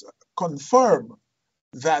confirm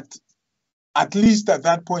that at least at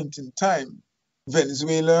that point in time,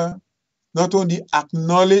 Venezuela not only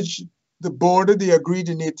acknowledged the border they agreed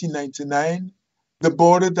in 1899, the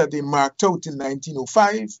border that they marked out in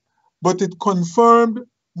 1905, but it confirmed,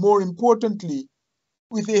 more importantly,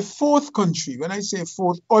 with a fourth country, when I say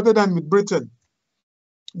fourth, other than with Britain,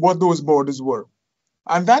 what those borders were.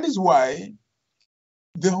 And that is why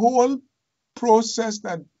the whole process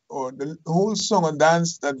or the whole song and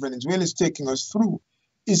dance that Venezuela is taking us through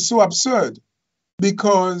is so absurd,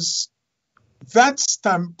 because that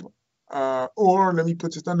stamp, or let me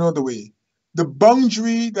put it another way, the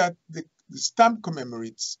boundary that the stamp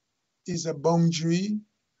commemorates is a boundary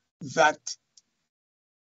that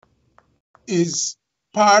is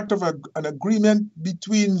part of an agreement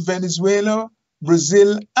between Venezuela,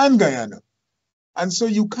 Brazil, and Guyana. And so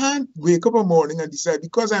you can't wake up a morning and decide,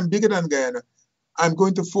 because I'm bigger than Guyana, I'm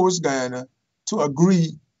going to force Guyana to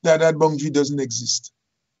agree that that boundary doesn't exist.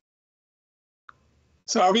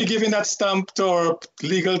 So are we giving that stamp to our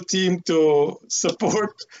legal team to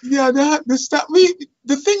support? Yeah,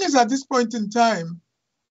 the thing is, at this point in time,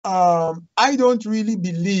 I don't really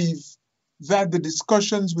believe that the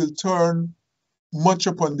discussions will turn much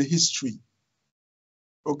upon the history.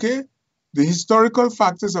 Okay? The historical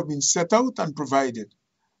factors have been set out and provided.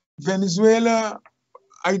 Venezuela,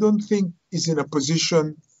 I don't think, is in a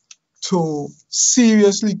position to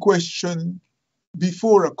seriously question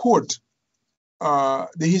before a court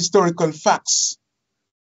the historical facts.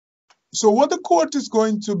 So what the court is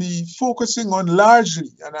going to be focusing on largely,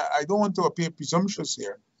 and I don't want to appear presumptuous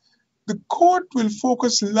here, the court will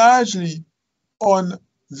focus largely on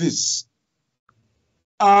this.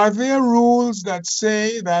 Are there rules that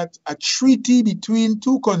say that a treaty between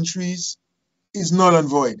two countries is null and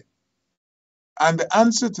void? And the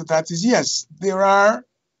answer to that is yes. There are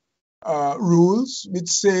rules which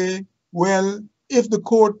say, well, if the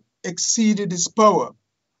court exceeded its power,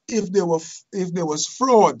 if there was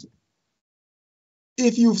fraud,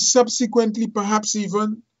 if you've subsequently perhaps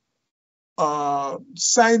even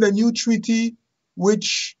signed a new treaty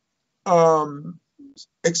which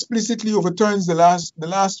explicitly overturns the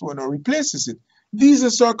last one or replaces it. These are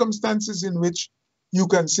circumstances in which you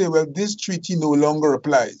can say, well, this treaty no longer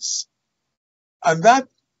applies. And that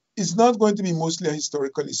is not going to be mostly a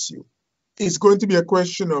historical issue. It's going to be a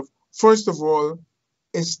question of, first of all,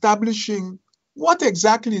 establishing what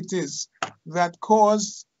exactly it is that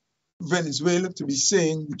caused Venezuela to be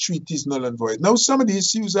saying the treaty is null and void. Now, some of the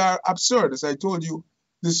issues are absurd. As I told you,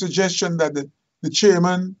 the suggestion that the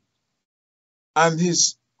chairman and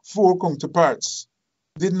his four counterparts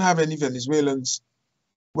didn't have any Venezuelans,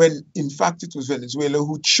 when in fact it was Venezuela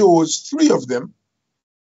who chose three of them.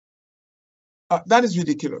 That is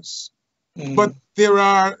ridiculous. But there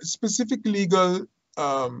are specific legal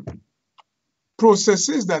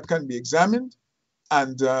processes that can be examined,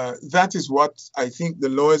 and that is what I think the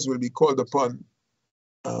lawyers will be called upon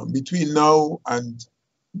between now and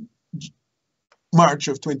March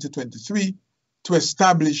of 2023 to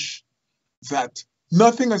establish that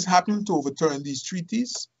nothing has happened to overturn these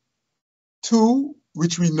treaties. Two,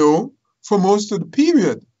 which we know for most of the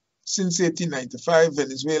period since 1895,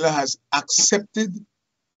 Venezuela has accepted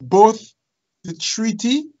both the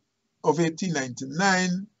Treaty of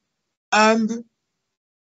 1899 and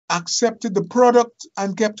accepted the product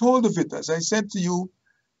and kept hold of it. As I said to you,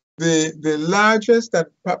 the largest and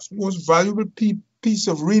perhaps most valuable piece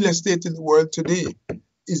of real estate in the world today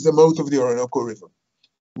is the mouth of the Orinoco River,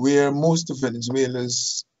 where most of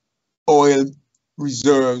Venezuela's oil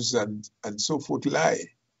reserves and so forth lie.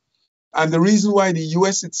 And the reason why the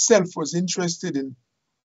US itself was interested in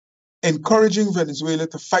encouraging Venezuela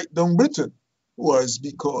to fight down Britain was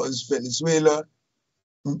because Venezuela,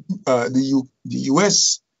 the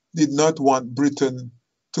US did not want Britain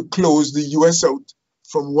to close the US out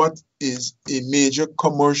from what is a major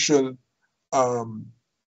commercial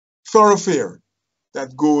thoroughfare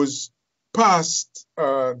that goes past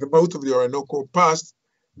the mouth of the Orinoco, past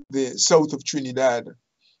the south of Trinidad.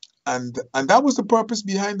 And that was the purpose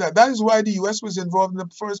behind that. That is why the US was involved in the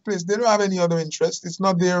first place. They don't have any other interest. It's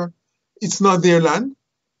not their land,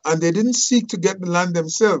 and they didn't seek to get the land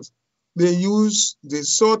themselves. They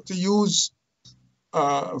sought to use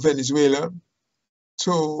Venezuela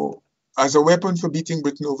as a weapon for beating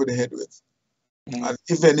Britain over the head with. And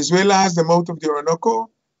if Venezuela has the mouth of the Orinoco,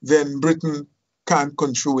 then Britain can't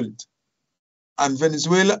control it. And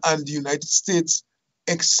Venezuela and the United States,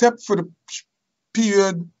 except for the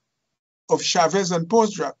period of Chavez and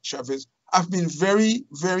post-Chavez, have been very,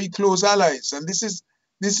 very close allies. And this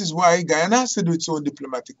is why Guyana has to do its own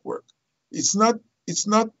diplomatic work. It's not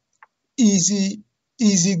easy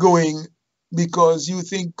going because you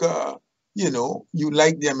think, you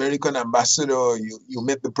like the American ambassador, you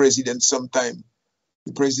met the president sometime,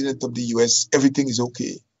 the president of the US, everything is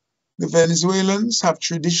okay. The Venezuelans have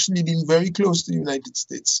traditionally been very close to the United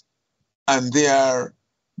States. And there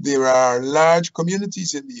are large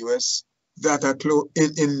communities in the US that are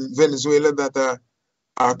in Venezuela that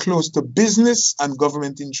are close to business and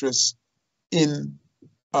government interests in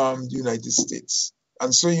the United States.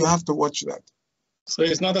 And so you have to watch that. So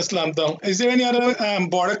it's not a slam dunk. Is there any other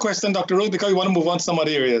border question, Dr. Rose, because we want to move on to some other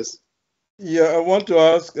areas? Yeah, I want to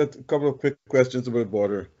ask a couple of quick questions about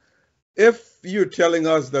border. If you're telling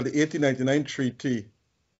us that the 1899 treaty,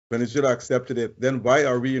 Venezuela accepted it, then why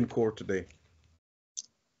are we in court today?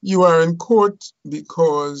 You are in court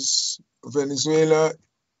because Venezuela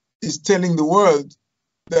is telling the world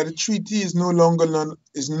that the treaty is no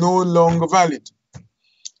longer valid.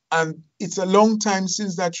 And it's a long time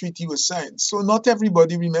since that treaty was signed. So not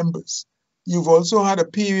everybody remembers. You've also had a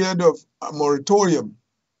period of a moratorium,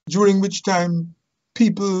 during which time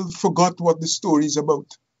people forgot what the story is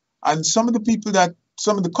about. And some of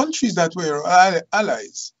the countries that were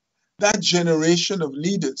allies, that generation of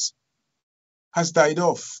leaders has died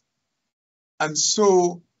off. And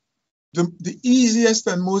so the easiest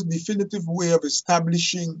and most definitive way of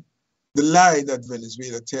establishing the lie that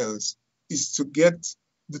Venezuela tells is to get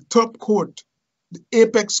the top court, the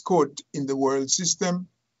apex court in the world system,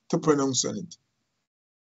 to pronounce on it.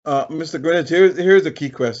 Mr. Greenidge, here's the key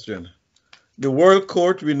question. The World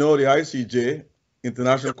Court, we know the ICJ,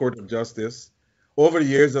 International Court of Justice, over the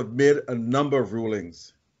years have made a number of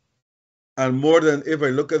rulings. And more than, if I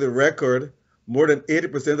look at the record, more than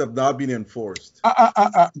 80% have not been enforced.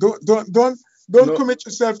 Don't commit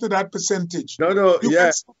yourself to that percentage. No,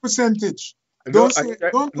 yeah. Percentage.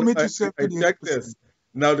 Don't commit yourself to check this.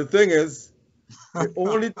 Now, the thing is, the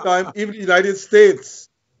only time, even the United States,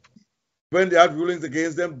 when they had rulings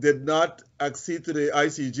against them, did not accede to the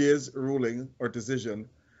ICJ's ruling or decision.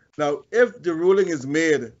 Now, if the ruling is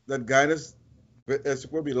made that Guyana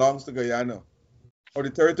belongs to Guyana, or the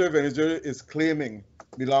territory of Venezuela is claiming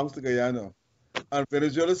belongs to Guyana, and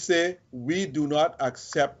Venezuela say, we do not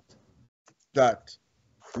accept that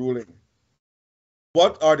ruling,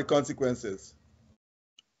 what are the consequences?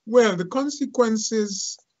 Well, the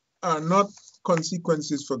consequences are not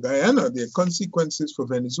consequences for Guyana, they're consequences for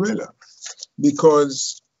Venezuela,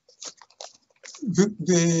 because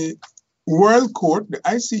the World Court, the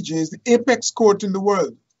ICJ, is the apex court in the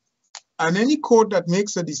world. And any court that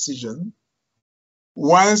makes a decision,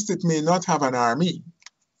 whilst it may not have an army,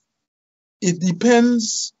 it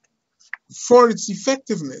depends for its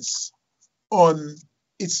effectiveness on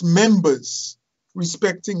its members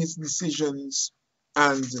respecting its decisions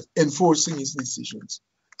and enforcing its decisions.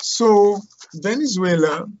 So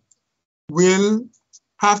Venezuela will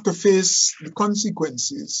have to face the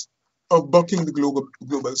consequences of bucking the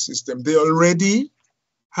global system. They already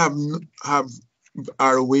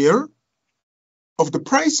are aware of the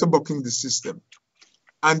price of bucking the system.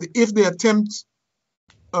 And if they attempt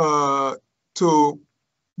to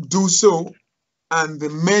do so and the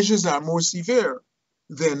measures are more severe,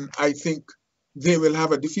 then I think they will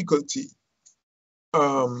have a difficulty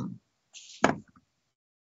going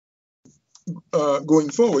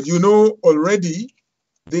forward. You know, already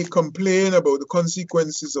they complain about the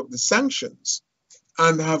consequences of the sanctions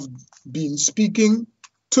and have been speaking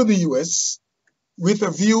to the US with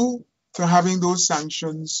a view to having those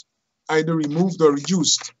sanctions either removed or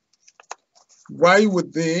reduced. Why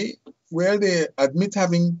would they, where they admit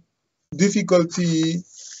having difficulty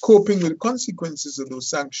coping with the consequences of those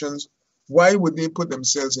sanctions, why would they put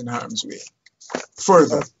themselves in harm's way?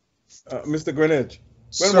 Further. Mr. Greenidge,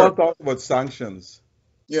 when Sir. one talks about sanctions,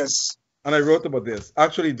 Yes. and I wrote about this,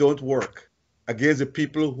 actually don't work against the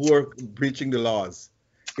people who are breaching the laws.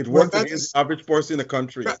 It works against the average person in the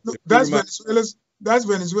country. That's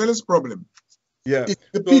Venezuela's problem. Yeah. It's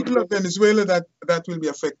the people of Venezuela that will be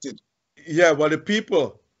affected. Yeah, well, the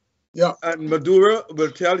people. Yeah. And Maduro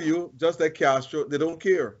will tell you, just like Castro, they don't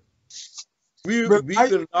care. We will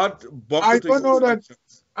not buckle to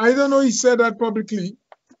sanctions. I don't know he said that publicly.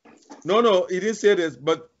 No, he didn't say this,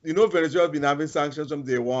 but you know Venezuela has been having sanctions from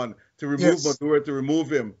day one to remove Maduro, to remove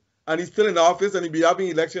him. And he's still in office, and he'll be having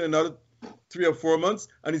election in another 3 or 4 months,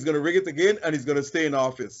 and he's going to rig it again, and he's going to stay in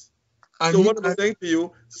office. And so what I'm saying to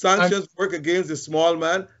you, sanctions work against the small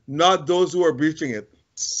man, not those who are breaching it.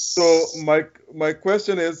 So my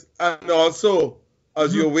question is, and also,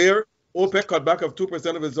 as you're aware, OPEC cut back of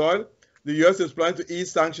 2% of its oil. The U.S. is planning to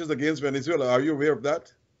ease sanctions against Venezuela. Are you aware of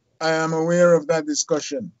that? I am aware of that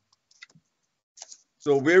discussion.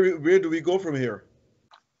 So where do we go from here?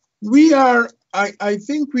 We are, I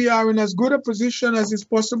think we are in as good a position as is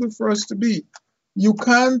possible for us to be. You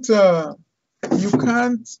can't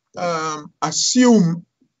assume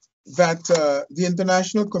that the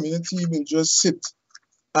international community will just sit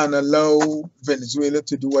and allow Venezuela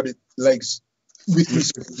to do what it likes. With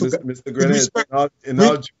respect to Mr. Greenidge,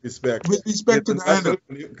 with respect to Guyana.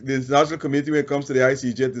 The international community, when it comes to the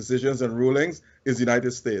ICJ decisions and rulings, is the United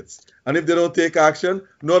States. And if they don't take action,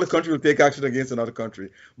 no other country will take action against another country.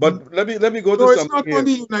 But let me go to something. No, it's not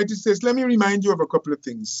only the United States. Let me remind you of a couple of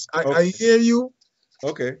things. I hear you.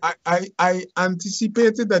 Okay. I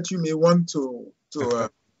anticipated that you may want to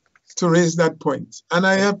raise that point. And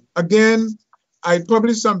I have, again, I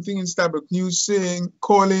published something in Starbuck News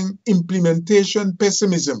calling implementation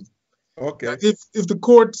pessimism. Okay. If the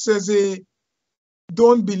court says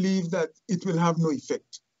don't believe that it will have no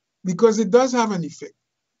effect, because it does have an effect.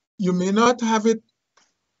 You may not have it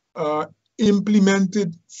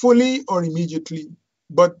implemented fully or immediately,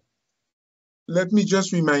 but let me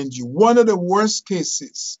just remind you, one of the worst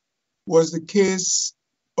cases was the case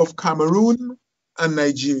of Cameroon and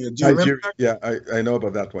Nigeria. Do you remember that? Yeah, I know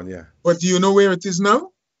about that one, yeah. But do you know where it is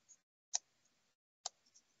now?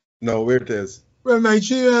 No, where it is? Well,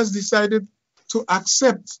 Nigeria has decided to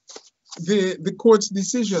accept the court's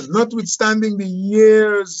decision, notwithstanding the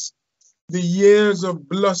years of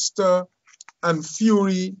bluster and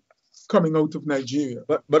fury coming out of Nigeria.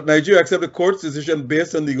 But Nigeria accepted the court's decision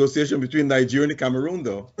based on negotiation between Nigeria and Cameroon,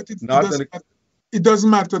 though. But it doesn't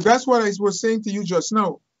matter. That's what I was saying to you just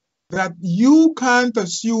now, that you can't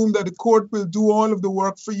assume that the court will do all of the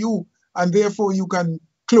work for you and therefore you can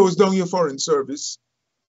close down your foreign service.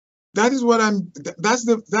 That is what that's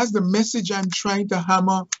the message I'm trying to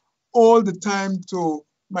hammer all the time to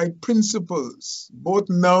my principals, both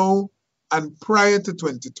now and prior to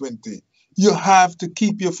 2020. You have to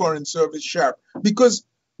keep your foreign service sharp, because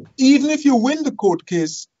even if you win the court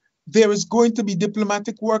case, there is going to be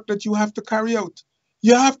diplomatic work that you have to carry out.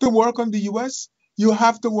 You have to work on the US, you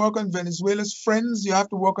have to work on Venezuela's friends, you have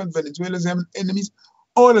to work on Venezuela's enemies,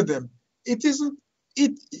 all of them.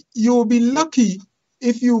 You'll be lucky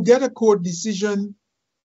if you get a court decision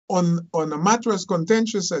on a matter as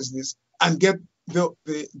contentious as this and get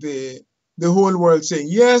the whole world saying,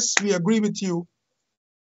 yes, we agree with you.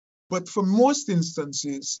 But for most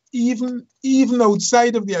instances, even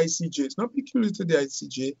outside of the ICJ, it's not peculiar to the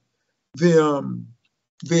ICJ,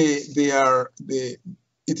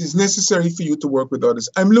 it is necessary for you to work with others.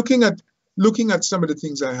 I'm looking at some of the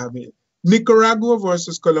things I have here. Nicaragua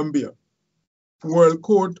versus Colombia, World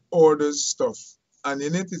Court orders stuff. And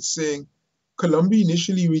in it, it's saying Colombia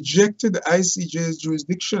initially rejected the ICJ's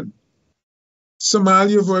jurisdiction.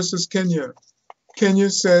 Somalia versus Kenya. Kenya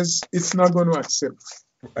says it's not going to accept.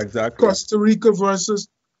 Exactly. Costa Rica versus...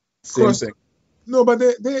 Same thing. No, but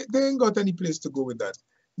they ain't got any place to go with that.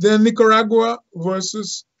 Then Nicaragua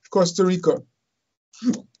versus Costa Rica.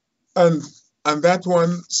 And that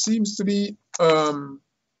one seems to be on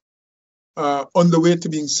the way to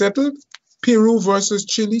being settled. Peru versus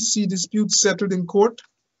Chile, sea dispute settled in court.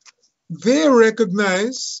 They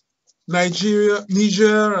recognize Niger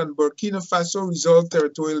and Burkina Faso resolved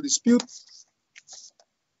territorial dispute.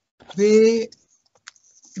 They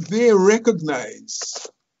recognize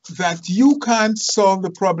that you can't solve the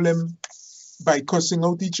problem by cussing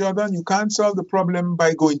out each other, and you can't solve the problem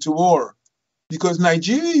by going to war, because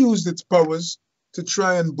Nigeria used its powers to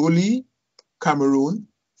try and bully Cameroon,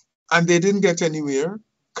 and they didn't get anywhere.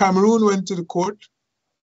 Cameroon went to the court,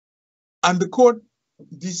 and the court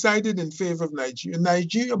decided in favor of Nigeria.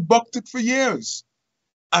 Nigeria bucked it for years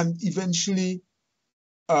and eventually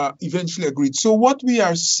agreed. So what we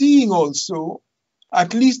are seeing also,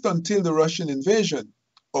 at least until the Russian invasion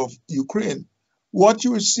of Ukraine, what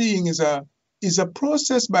you are seeing is a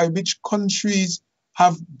process by which countries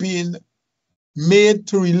have been made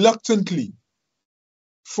to reluctantly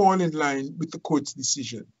fall in line with the court's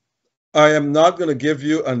decision. I am not going to give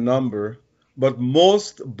you a number, but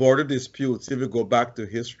most border disputes, if you go back to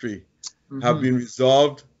history, have been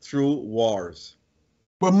resolved through wars.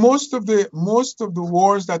 But most of the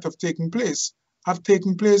wars that have taken place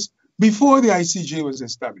before the ICJ was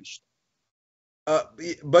established.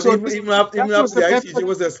 But so even after the ICJ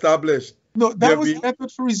was established. No, that was the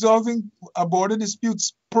method for resolving border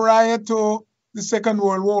disputes prior to the Second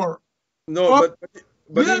World War. No,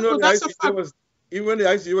 but yeah, even when the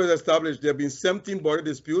ICJ was established, there have been 17 border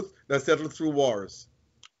disputes that settled through wars.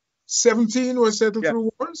 17 were settled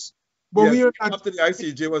through wars? But after the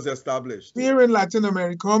ICJ was established. Here in Latin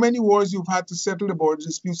America, how many wars you've had to settle the border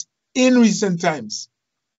disputes in recent times?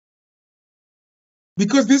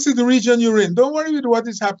 Because this is the region you're in. Don't worry with what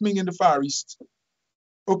is happening in the Far East.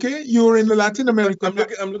 Okay? You're in the Latin America.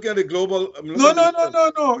 I'm looking at the global...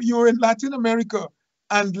 No. You're in Latin America.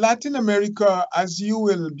 And Latin America, as you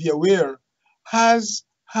will be aware, has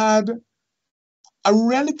had a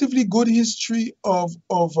relatively good history of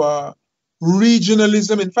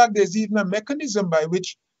regionalism. In fact, there's even a mechanism by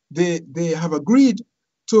which they have agreed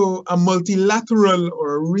to a multilateral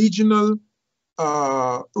or a regional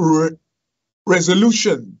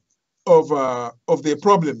resolution of their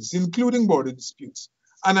problems, including border disputes.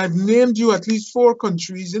 And I've named you at least 4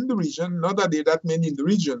 countries in the region, not that there are that many in the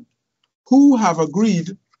region, who have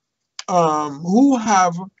agreed, who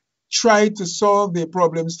have tried to solve their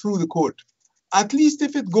problems through the court. At least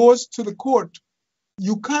if it goes to the court,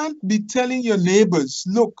 you can't be telling your neighbors,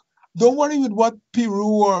 look, don't worry with what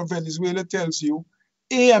Peru or Venezuela tells you,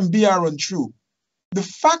 A and B are untrue. the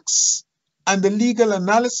facts and the legal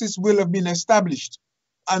analysis will have been established.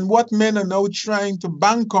 And what men are now trying to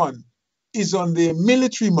bank on is on their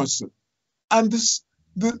military muscle. And this,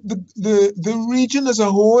 the region as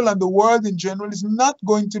a whole and the world in general is not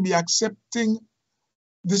going to be accepting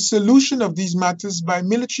the solution of these matters by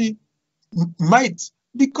military might,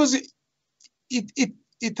 because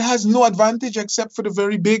it has no advantage except for the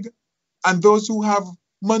very big and those who have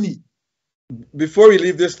money. Before we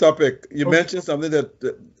leave this topic, you mentioned something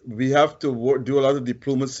that we have to do a lot of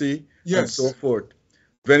diplomacy and so forth.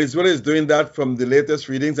 Venezuela is doing that from the latest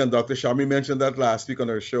readings, and Dr. Shami mentioned that last week on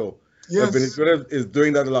our show. Yes. Venezuela is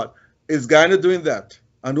doing that a lot. Is Guyana doing that?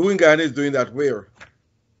 And who in Guyana is doing that where?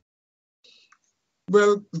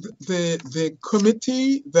 Well, the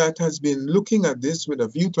committee that has been looking at this with a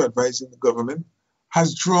view to advising the government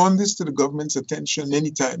has drawn this to the government's attention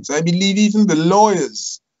many times. I believe even the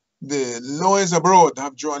lawyers abroad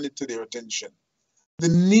have drawn it to their attention. The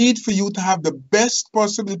need for you to have the best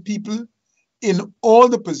possible people in all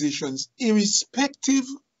the positions, irrespective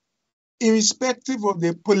of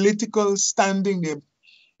their political standing, their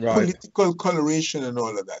political coloration and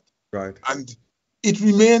all of that. Right. And it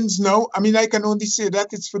remains now, I mean, I can only say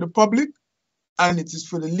that it's for the public and it is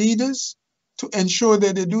for the leaders to ensure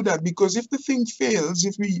that they do that. Because if the thing fails,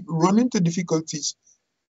 if we run into difficulties,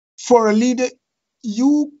 for a leader,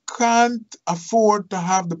 you can't afford to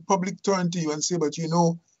have the public turn to you and say, but you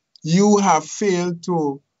know, you have failed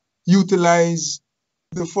to utilize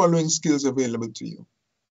the following skills available to you.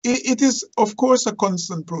 It is, of course, a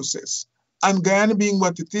constant process. And Guyana being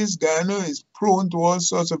what it is, Guyana is prone to all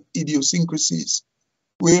sorts of idiosyncrasies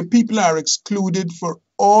where people are excluded for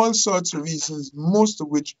all sorts of reasons, most of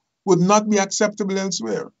which would not be acceptable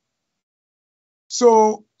elsewhere.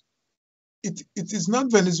 So it is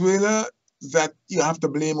not Venezuela that you have to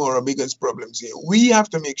blame our biggest problems here. We have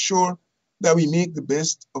to make sure that we make the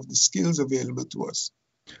best of the skills available to us.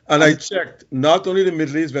 And I checked, not only the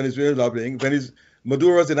Middle East, Venezuela lobbying,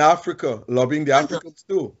 Maduro's in Africa lobbying the Africans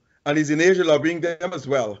too. And he's in Asia lobbying them as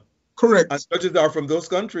well. Correct. And judges are from those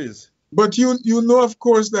countries. But you know, of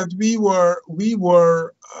course, that we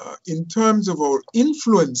were in terms of our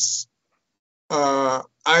influence, I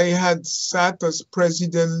had sat as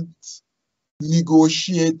president,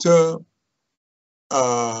 negotiator,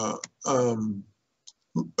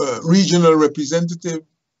 regional representative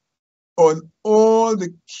on all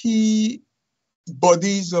the key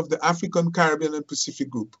bodies of the African, Caribbean, and Pacific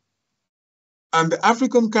Group. And the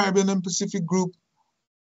African, Caribbean, and Pacific Group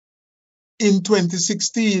in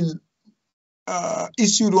 2016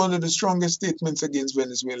 issued one of the strongest statements against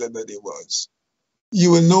Venezuela that there was.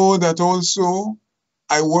 You will know that also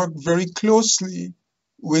I worked very closely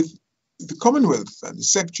with the Commonwealth and the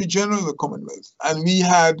Secretary General of the Commonwealth. And we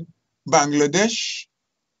had Bangladesh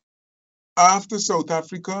after South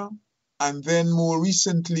Africa, and then more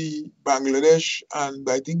recently Bangladesh, and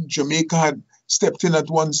I think Jamaica had stepped in at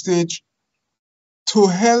one stage to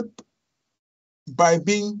help by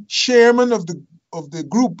being chairman of the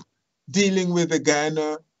group dealing with the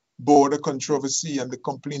Guyana border controversy and the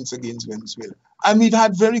complaints against Venezuela. And we've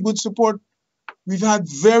had very good support. We've had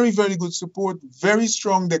very, very good support, very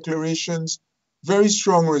strong declarations, very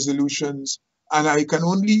strong resolutions, and I can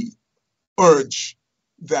only urge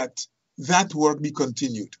that that work be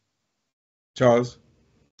continued. Charles?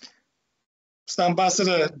 Mr.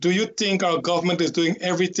 Ambassador, do you think our government is doing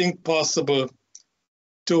everything possible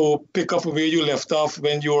to pick up where you left off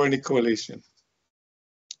when you were in the coalition?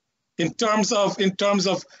 In terms of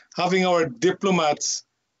having our diplomats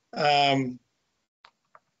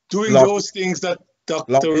doing those things that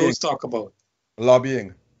Dr. Rose talked about.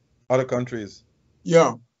 Lobbying other countries.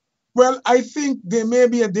 Yeah. Well, I think there may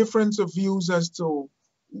be a difference of views as to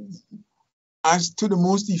the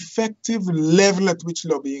most effective level at which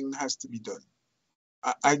lobbying has to be done.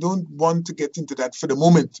 I don't want to get into that for the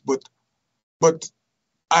moment, but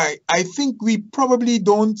I think we probably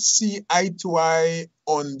don't see eye to eye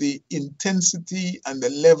on the intensity and the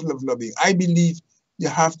level of lobbying. I believe you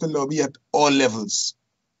have to lobby at all levels.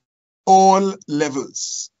 All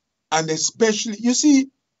levels. And especially, you see,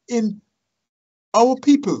 in our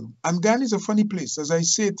people, and Guyana is a funny place, as I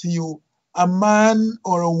say to you, a man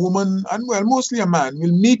or a woman, and well, mostly a man,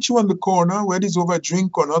 will meet you on the corner, whether it's over a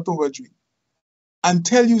drink or not over a drink, and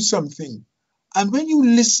tell you something. And when you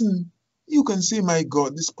listen, you can say, my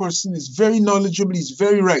God, this person is very knowledgeable, he's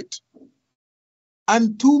very right.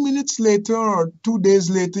 And 2 minutes later or 2 days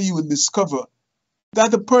later, you will discover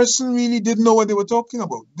that the person really didn't know what they were talking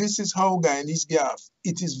about. This is how Guyanese gaffe.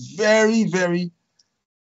 It is very, very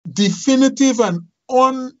definitive and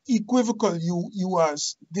unequivocal.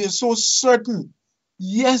 They're so certain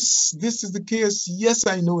yes, this is the case. Yes,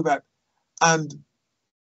 I know that. And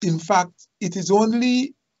in fact, it is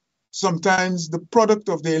only sometimes the product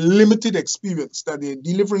of their limited experience that they're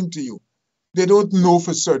delivering to you. They don't know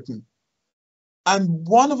for certain. And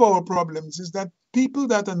one of our problems is that people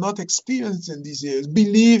that are not experienced in these areas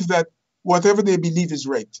believe that whatever they believe is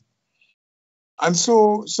right. And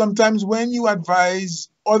so sometimes when you advise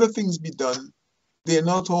other things be done, they're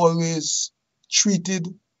not always treated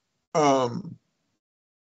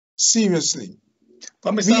seriously.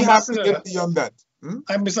 But Mr. We have to Ambassador, get beyond that.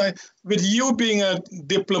 I'm beside, with you being a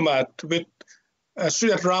diplomat, with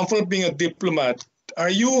Sridhar Ramphal being a diplomat, are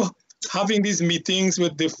you having these meetings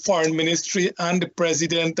with the foreign ministry and the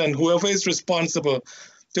president and whoever is responsible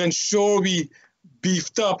to ensure we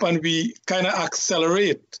beefed up and we kind of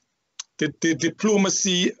accelerate the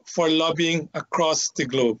diplomacy for lobbying across the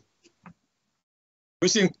globe,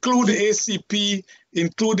 which include the ACP,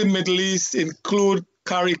 include the Middle East, include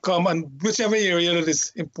CARICOM, and whichever area that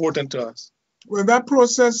is important to us? Well, that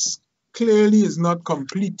process clearly is not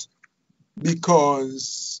complete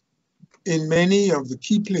because in many of the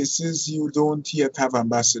key places, you don't yet have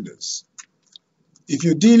ambassadors. If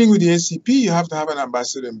you're dealing with the ACP, you have to have an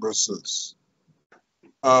ambassador in Brussels.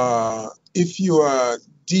 If you are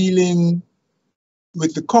dealing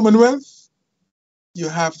with the Commonwealth, you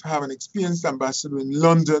have to have an experienced ambassador in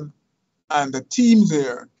London and a team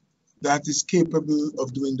there that is capable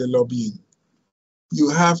of doing the lobbying. You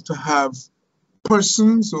have to have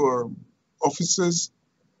persons or officers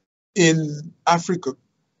in Africa.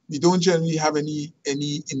 We don't generally have any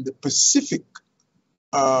in the Pacific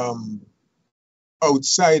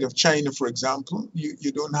outside of China, for example.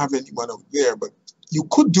 You don't have anyone out there, but you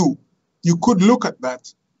could look at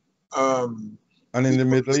that. And in the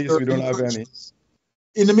Middle East, we don't have any.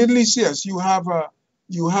 In the Middle East, yes, you have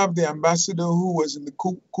the ambassador who was in the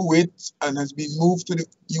Kuwait and has been moved to the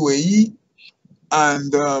UAE,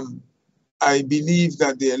 and I believe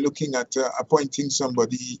that they are looking at appointing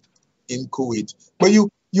somebody in Kuwait. But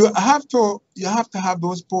you have to have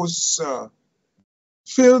those posts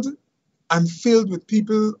filled with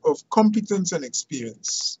people of competence and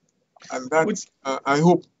experience, and that I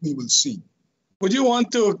hope we will see. Would you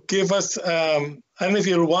want to give us? I don't know if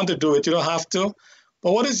you want to do it. You don't have to.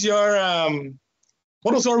 But what is your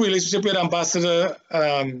what was our relationship with Ambassador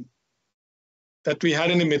that we had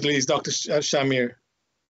in the Middle East, Dr. Shamir?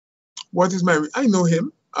 What is I know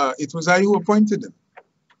him. It was I who appointed him.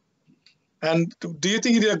 And do you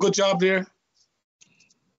think he did a good job there?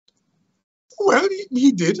 Well,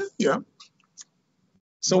 he did, yeah.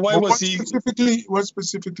 So why was he specifically? What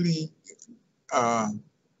specifically? Well,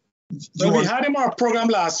 we had him on our program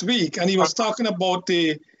last week, and he was talking about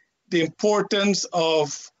the importance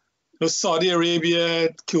of Saudi Arabia,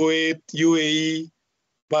 Kuwait, UAE,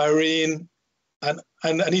 Bahrain,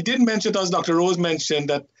 and he did mention, as Dr. Rose mentioned,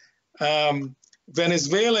 that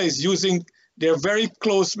Venezuela is using, they're very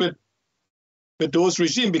close with those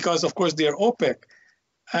regimes because, of course, they're OPEC.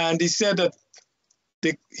 And he said that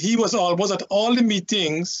he was at all the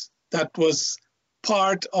meetings that was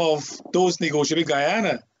part of those negotiations with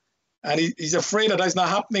Guyana. And he's afraid that that's not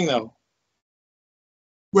happening now.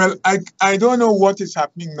 Well, I don't know what is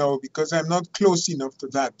happening now because I'm not close enough to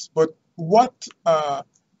that. But what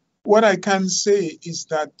I can say is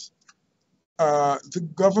that the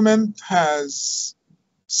government has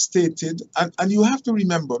stated, and you have to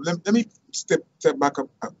remember, let me step back a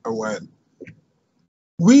while.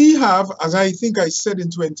 We have, as I think I said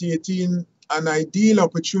in 2018, an ideal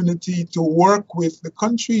opportunity to work with the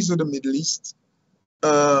countries of the Middle East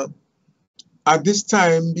at this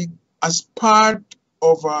time as part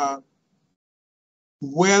of a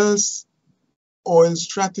wealth oil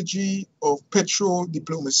strategy of petro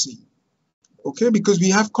diplomacy, okay? Because we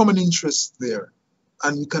have common interests there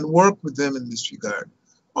and we can work with them in this regard.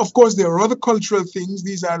 Of course, there are other cultural things.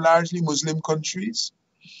 These are largely Muslim countries.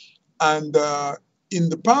 And in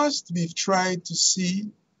the past, we've tried to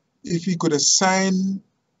see if we could assign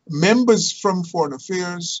members from Foreign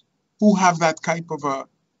Affairs who have that type of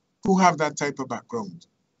background.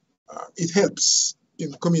 It helps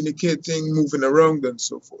in communicating, moving around, and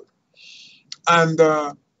so forth. And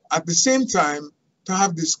at the same time, to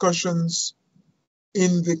have discussions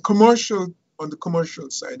on the commercial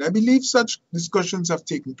side. I believe such discussions have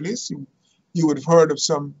taken place. You would have heard of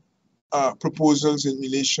some proposals in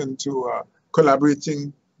relation to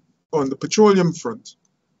collaborating on the petroleum front.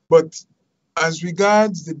 But as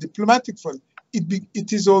regards the diplomatic front,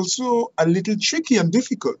 it is also a little tricky and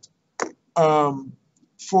difficult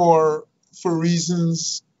for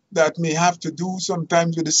reasons that may have to do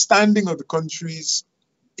sometimes with the standing of the countries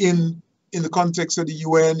in in the context of the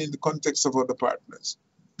UN, in the context of other partners.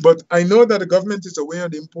 But I know that the government is aware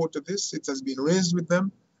of the import of this. It has been raised with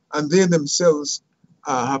them, and they themselves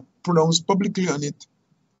have pronounced publicly on it,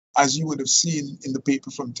 as you would have seen in the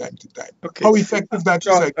paper from time to time. Okay. How effective that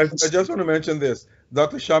is, I just want to mention this.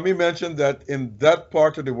 Dr. Shami mentioned that in that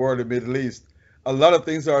part of the world, the Middle East, a lot of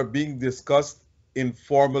things are being discussed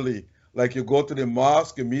informally. Like you go to the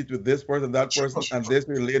mosque, you meet with this person, that person, and this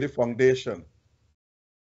will lay the foundation.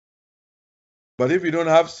 But if you don't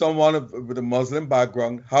have someone with a Muslim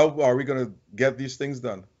background, how are we going to get these things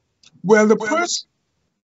done? Well, the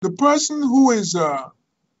person who is now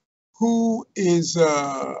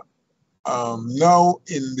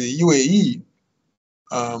in the UAE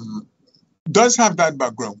does have that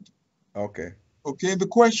background. Okay. Okay. The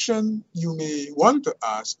question you may want to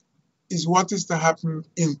ask is what is to happen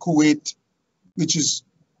in Kuwait, which is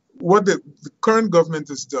what the current government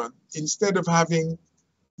has done. Instead of having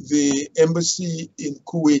the embassy in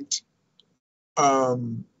Kuwait,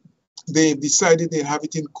 they decided they have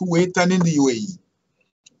it in Kuwait and in the UAE.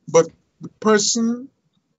 But the person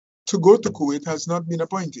to go to Kuwait has not been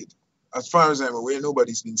appointed. As far as I'm aware,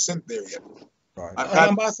 nobody's been sent there yet. Right. And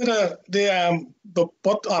Ambassador,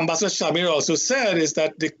 what Ambassador Shamir also said is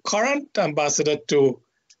that the current ambassador to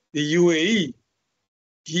the UAE,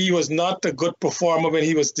 he was not a good performer when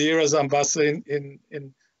he was there as ambassador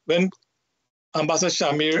when Ambassador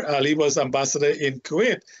Shamir Ali was ambassador in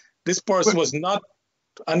Kuwait. This person was not,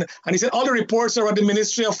 and he said all the reports are at the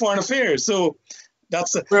Ministry of Foreign Affairs. So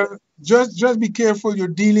that's well, just be careful. You're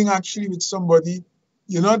dealing actually with somebody.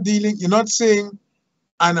 You're not saying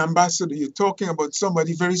an ambassador. You're talking about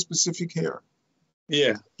somebody very specific here.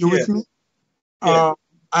 Yeah. You with me? Yeah.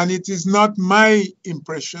 And it is not my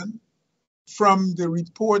impression from the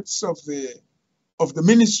reports of the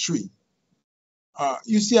ministry.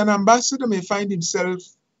 You see, an ambassador may find himself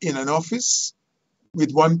in an office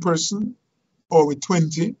with one person or with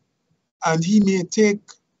 20, and he may take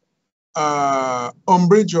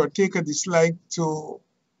umbrage or take a dislike to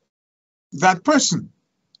that person.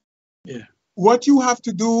 Yeah. What you have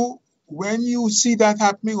to do when you see that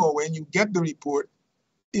happening or when you get the report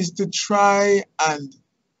is to try and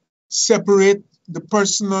separate the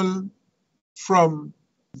personal from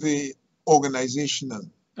the organizational.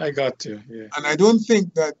 I got you. Yeah. And I don't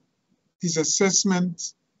think that his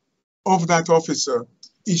assessment of that officer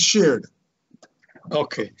is shared.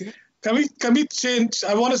 Okay. Can we change?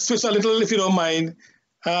 I want to switch a little, if you don't mind.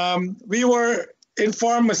 We were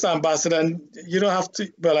informed, Mr. Ambassador, and you don't have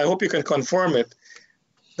to, well, I hope you can confirm it,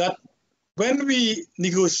 that when we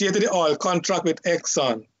negotiated the oil contract with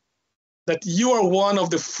Exxon, that you are one of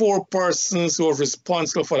the 4 persons who are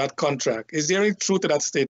responsible for that contract. Is there any truth to that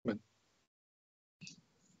statement?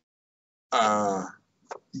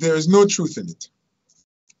 There is no truth in it.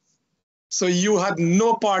 So you had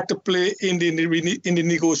no part to play in the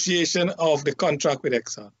negotiation of the contract with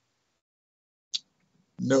Exxon?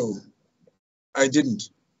 No, I didn't.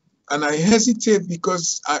 And I hesitate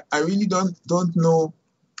because I really don't know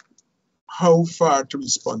how far to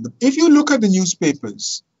respond. If you look at the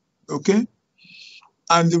newspapers, okay,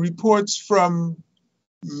 and the reports from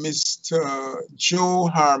Mr. Joe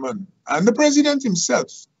Harmon and the president himself,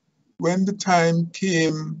 when the time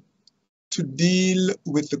came to deal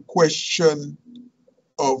with the question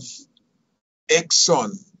of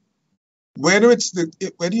Exxon, whether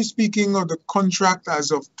you're speaking of the contract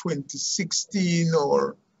as of 2016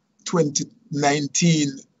 or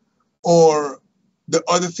 2019, or the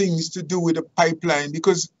other things to do with the pipeline,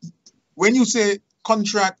 because when you say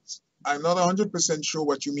contract, I'm not 100% sure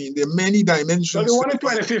what you mean. There are many dimensions. Well, the one in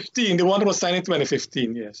 2015, the one that was signed in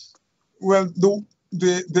 2015, yes. Well,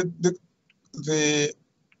 the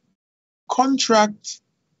contract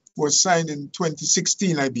was signed in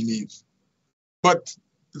 2016, I believe. But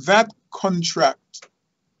that contract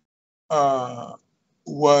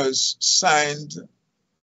was signed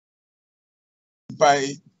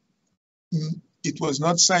by, it was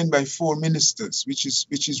not signed by 4 ministers, which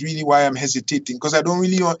is really why I'm hesitating, because I don't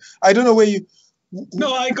know where you.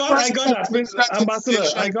 No, I got that, Ambassador.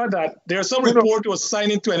 I got that. There's some report was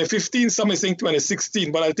signed in 2015. Some is saying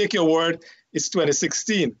 2016, but I'll take your word. It's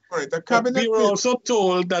 2016. Right. We were also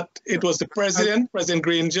told that it was the President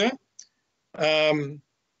Greenidge,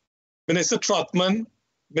 Minister Trotman,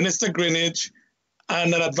 Minister Greenidge,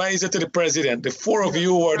 and an advisor to the President. The 4 of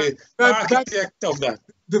you were the architect of that.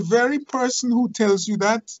 The very person who tells you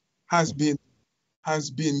that has been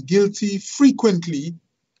guilty frequently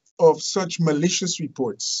of such malicious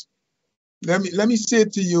reports. Let me say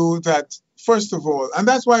to you that, first of all, and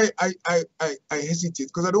that's why I hesitate,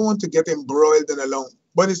 because I don't want to get embroiled in a long,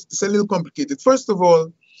 but it's a little complicated. First of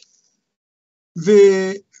all,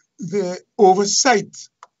 the oversight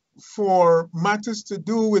for matters to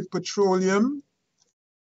do with petroleum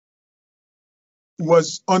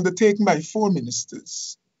was undertaken by 4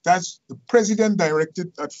 ministers. That's the president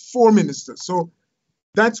directed at 4 ministers. So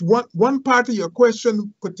that's one part of your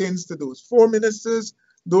question pertains to those 4 ministers.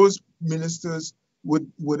 Those ministers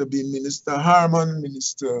would have been Minister Harmon,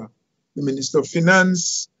 the Minister of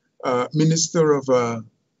Finance, Minister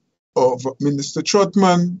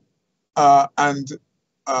Trotman, and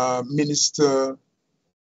Minister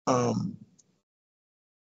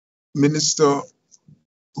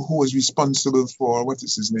who was responsible for, what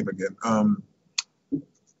is his name again?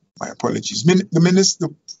 My apologies.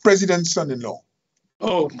 The president's son-in-law.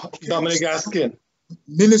 Oh, okay. Dominic Gaskin.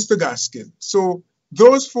 Minister Gaskin. So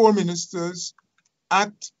those 4 ministers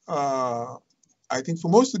at, I think for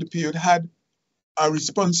most of the period, had a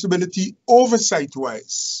responsibility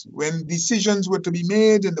oversight-wise. When decisions were to be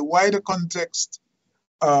made in the wider context,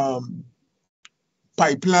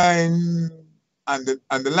 pipeline and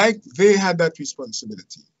the like, they had that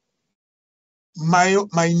responsibility. My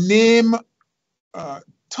name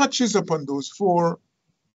touches upon those 4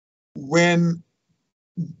 when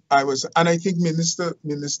I was, and I think Minister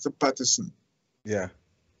Patterson. Yeah.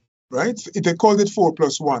 Right? They called it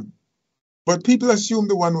 4+1. But people assumed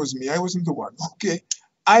the one was me. I wasn't the one. Okay.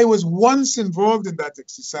 I was once involved in that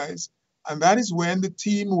exercise, and that is when the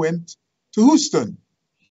team went to Houston.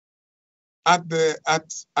 At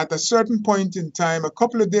a certain point in time, a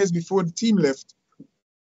couple of days before the team left,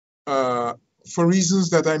 for reasons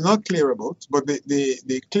that I'm not clear about, but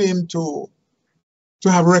they claim to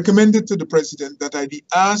have recommended to the president that I be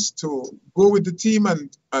asked to go with the team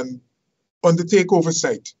and undertake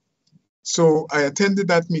oversight. So I attended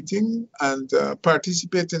that meeting and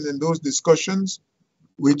participated in those discussions,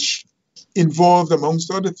 which involved,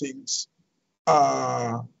 amongst other things,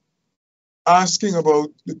 asking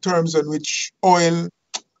about the terms on which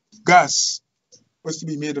gas was to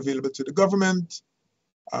be made available to the government.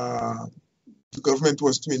 The government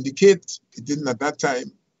was to indicate, it didn't at that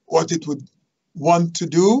time, what it would want to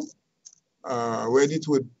do, whether it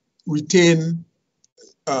would retain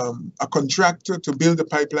a contractor to build the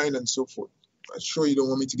pipeline and so forth. I'm sure you don't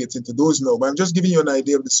want me to get into those now, but I'm just giving you an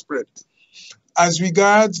idea of the spread. As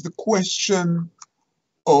regards the question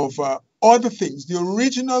of other things, the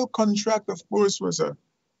original contract, of course, was a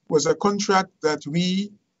contract that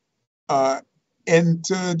we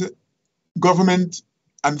entered government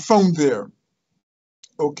and found there.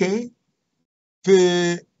 Okay?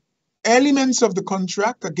 The elements of the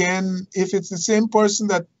contract, again, if it's the same person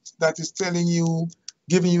that is telling you,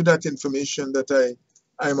 giving you that information, that I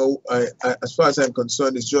as far as I'm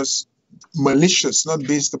concerned, is just malicious, not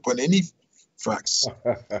based upon any facts.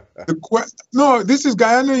 No, this is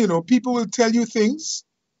Guyana, you know, people will tell you things,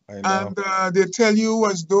 and they tell you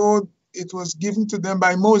as though it was given to them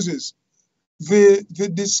by Moses.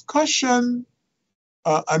 The discussion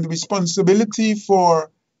and the responsibility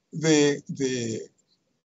for the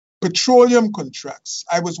petroleum contracts.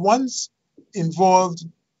 I was once involved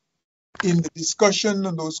in the discussion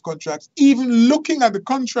on those contracts, even looking at the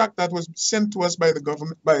contract that was sent to us by the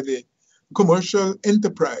government, by the commercial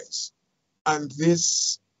enterprise. And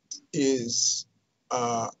this is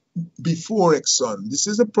before Exxon. This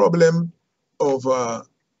is a problem of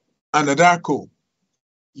Anadarko.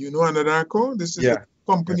 You know Anadarko? This is a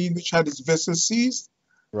company which had its vessel seized.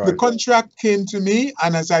 Right. The contract came to me,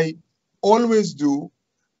 and as I always do,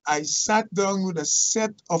 I sat down with a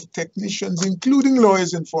set of technicians, including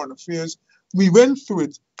lawyers in foreign affairs. We went through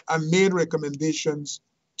it and made recommendations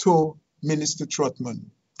to Minister Trotman.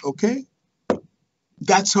 Okay?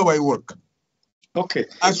 That's how I work. Okay.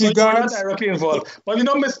 So you're not directly involved. But you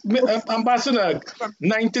know, Ambassador,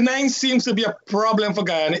 99 seems to be a problem for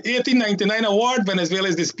Guyana. 1899 award, Venezuela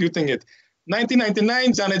is disputing it.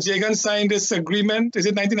 1999, Janet Jagan signed this agreement. Is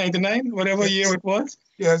it 1999? Whatever year it was?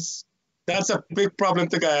 Yes. That's a big problem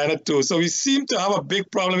to Guyana too. So we seem to have a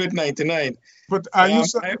big problem with 99. But are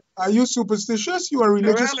you superstitious? You are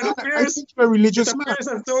religious man. I think you're a religious man. As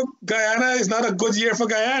though Guyana is not a good year for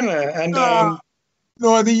Guyana. And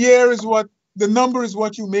no, the number is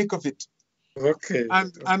what you make of it. Okay.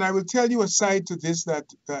 And I will tell you aside to this that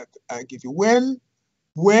I give you.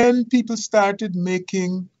 When people started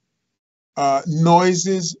making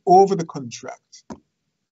noises over the contract,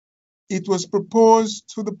 it was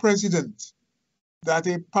proposed to the president that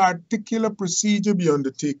a particular procedure be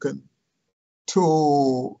undertaken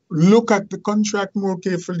to look at the contract more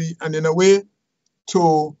carefully and in a way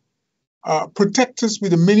to protect us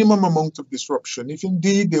with a minimum amount of disruption, if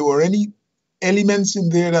indeed there were any elements in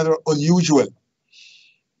there that are unusual.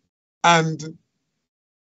 And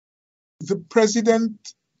the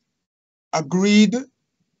president agreed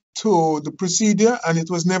to the procedure and it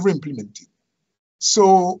was never implemented.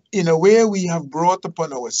 So in a way, we have brought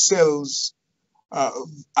upon ourselves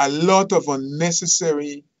a lot of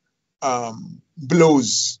unnecessary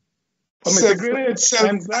blows. Well, Mr. Greenidge,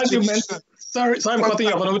 I'm glad you mentioned. Sorry, I'm cutting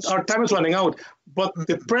you off. Our time is running out. But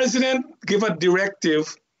the president gave a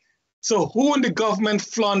directive. So who in the government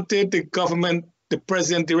flaunted the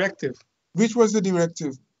president directive? Which was the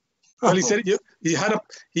directive? Well, he said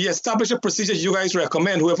he established a procedure you guys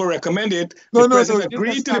recommend. Whoever recommended, the president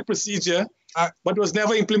agreed to the procedure, but was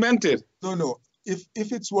never implemented. No. If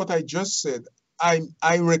it's what I just said,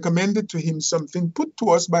 I recommended to him something put to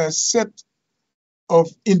us by a set of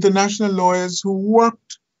international lawyers who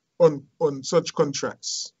worked on such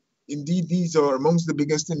contracts. Indeed, these are amongst the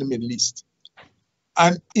biggest in the Middle East.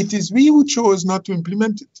 And it is we who chose not to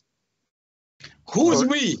implement it. Who's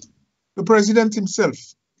we? The president himself.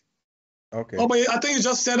 Okay. Oh, but I think you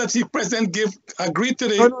just said that the president agreed to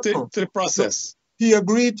the process. No. He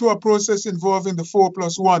agreed to a process involving the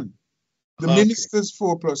 4+1. The ministers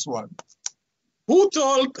 4+1. Who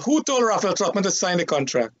told Raphael Trotman to sign the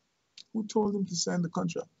contract? Who told him to sign the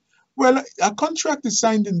contract? Well, a contract is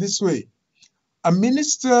signed in this way. A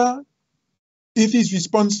minister, if he's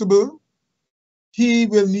responsible,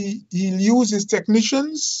 he'll use his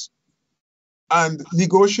technicians and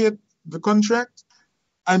negotiate the contract.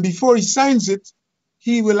 And before he signs it,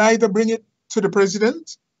 he will either bring it to the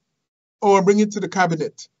president or bring it to the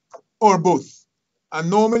cabinet, or both. And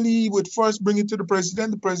normally he would first bring it to the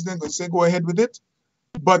president. The president will say, go ahead with it.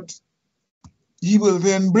 But he will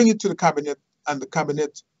then bring it to the cabinet and the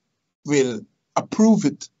cabinet will approve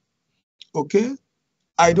it. Okay?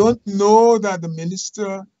 I don't know that the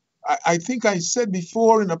minister, I think I said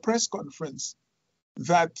before in a press conference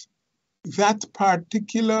that that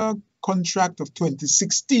particular contract of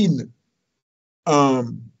 2016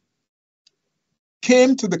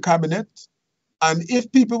 came to the cabinet, and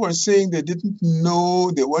if people were saying they didn't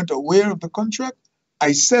know, they weren't aware of the contract,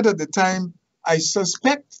 I said at the time, I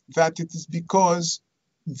suspect that it is because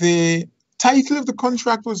the title of the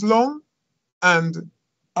contract was long and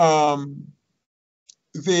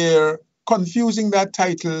they're confusing that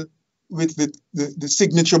title with the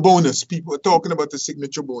signature bonus. People are talking about the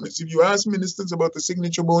signature bonus. If you ask ministers about the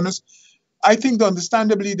signature bonus, I think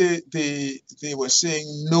understandably they were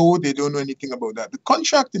saying no, they don't know anything about that. The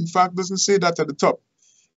contract, in fact, doesn't say that at the top,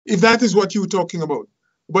 if that is what you were talking about.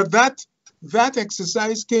 But that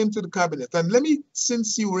exercise came to the cabinet. And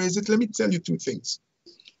since you raised it, let me tell you two things.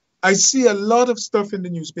 I see a lot of stuff in the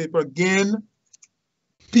newspaper, again,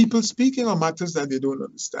 people speaking on matters that they don't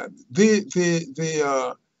understand.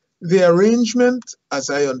 The arrangement, as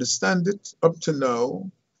I understand it up to now,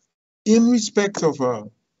 in respect of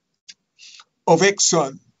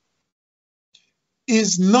Exxon,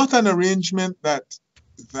 is not an arrangement that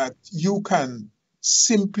you can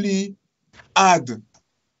simply add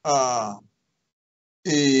a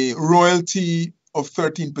royalty of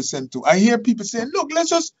 13% to. I hear people saying, look, let's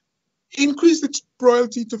just increase the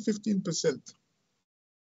royalty to 15%.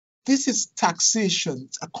 This is taxation.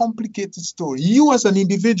 It's a complicated story. You as an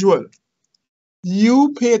individual,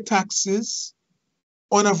 you pay taxes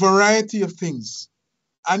on a variety of things.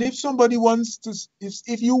 And if somebody wants to,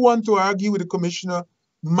 if you want to argue with the commissioner,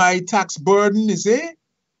 my tax burden is A,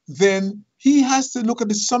 then he has to look at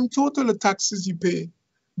the sum total of taxes you pay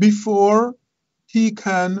before he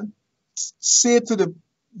can say to the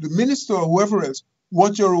minister or whoever else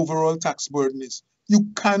what your overall tax burden is.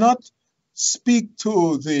 You cannot speak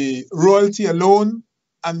to the royalty alone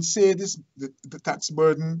and say the tax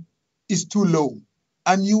burden is too low.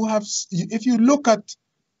 And if you look at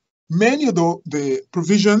many of the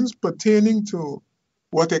provisions pertaining to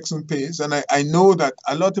what Exxon pays, and I know that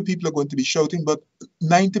a lot of people are going to be shouting, but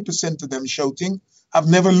 90% of them shouting have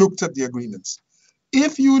never looked at the agreements.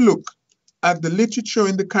 If you look at the literature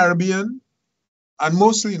in the Caribbean, and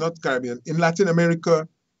mostly not Caribbean, in Latin America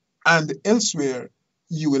and elsewhere,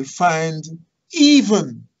 you will find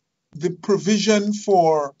even the provision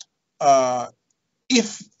for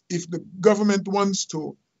if the government wants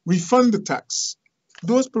to refund the tax,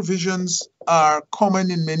 those provisions are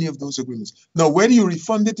common in many of those agreements. Now, whether you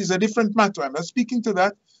refund it is a different matter. I'm not speaking to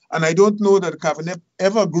that, and I don't know that the cabinet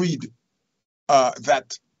ever agreed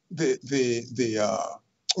that the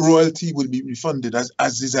royalty will be refunded,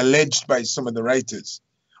 as is alleged by some of the writers.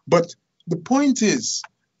 But the point is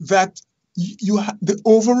that the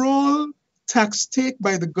overall tax take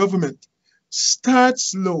by the government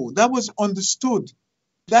starts low. That was understood.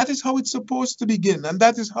 That is how it's supposed to begin, and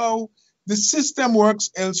that is how the system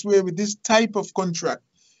works elsewhere with this type of contract.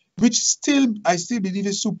 which I still believe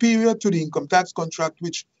is superior to the income tax contract,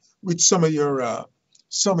 which some of your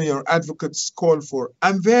advocates call for,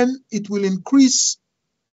 and then it will increase.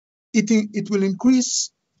 It will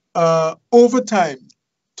increase over time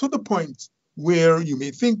to the point where you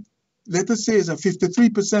may think, let us say, it's a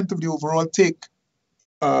 53% of the overall take,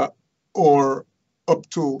 or up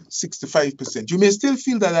to 65%. You may still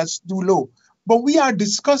feel that that's too low, but we are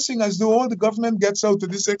discussing as though all the government gets out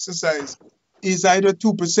of this exercise is either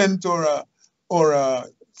 2% or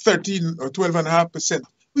 13 or 12.5%,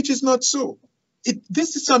 which is not so.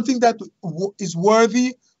 This is something that is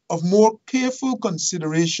worthy of more careful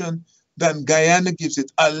consideration than Guyana gives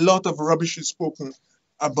it. A lot of rubbish is spoken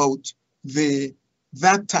about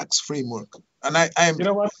that tax framework. And I am. You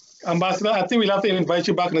know what, Ambassador, I think we'll have to invite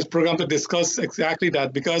you back in this program to discuss exactly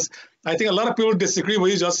that, because I think a lot of people disagree with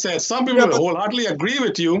what you just said. Some people will wholeheartedly agree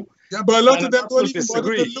with you. Yeah, but a lot of them don't even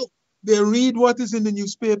disagree. bother to look. They read what is in the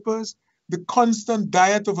newspapers, the constant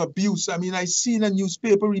diet of abuse. I mean, I seen a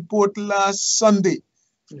newspaper report last Sunday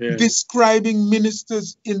describing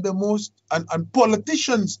ministers in the most, and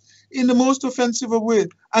politicians in the most offensive of ways.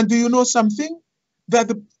 And do you know something? That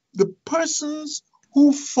the persons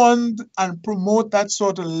who fund and promote that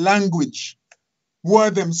sort of language were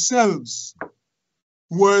themselves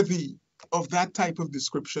worthy of that type of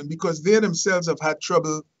description, because they themselves have had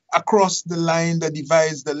trouble across the line that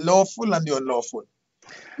divides the lawful and the unlawful.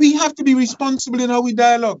 We have to be responsible in how we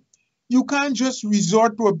dialogue. You can't just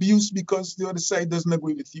resort to abuse because the other side doesn't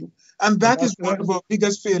agree with you. And that is one of our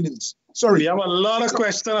biggest failings. Sorry. We have a lot of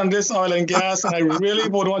questions on this oil and gas, and I really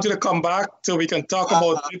would want you to come back so we can talk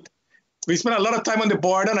about it. We spend a lot of time on the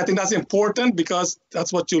border, and I think that's important because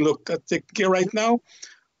that's what you look at take care right now.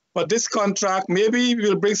 But this contract, maybe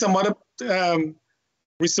we'll bring some other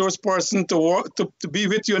resource person to work to be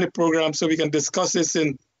with you in the program so we can discuss this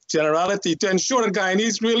in generality to ensure the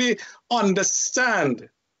Guyanese really understand.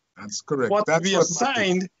 That's correct. What we have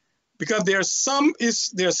signed, because there are some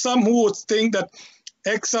who would think that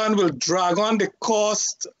Exxon will drag on the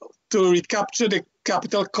cost to recapture the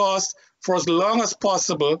capital cost for as long as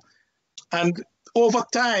possible, and over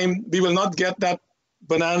time we will not get that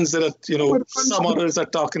bonanza that some others are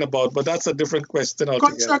talking about. But that's a different question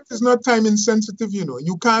altogether. Contract is not time insensitive.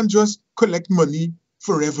 You can't just collect money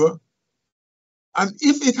forever. And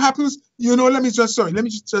if it happens, let me just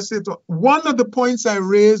say it. One of the points I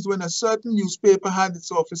raised when a certain newspaper had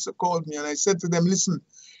its officer called me, and I said to them, listen,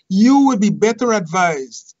 you would be better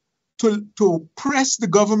advised to press the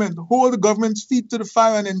government, hold the government's feet to the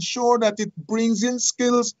fire, and ensure that it brings in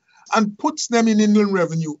skills and puts them in inland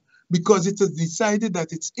revenue, because it has decided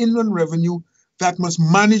that it's inland revenue that must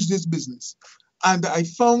manage this business. And I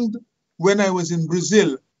found when I was in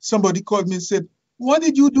Brazil, somebody called me and said, what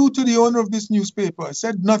did you do to the owner of this newspaper? I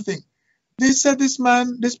said, nothing. They said, this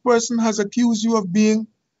person has accused you of being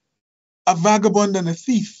a vagabond and a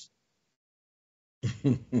thief.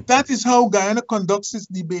 That is how Guyana conducts its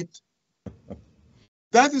debate.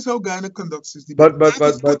 That is how Guyana conducts its debate.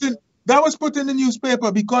 That was put in the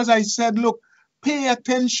newspaper because I said, look, pay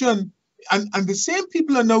attention. And the same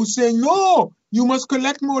people are now saying, no, you must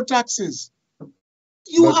collect more taxes.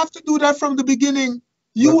 You have to do that from the beginning.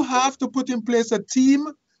 You have to put in place a team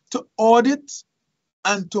to audit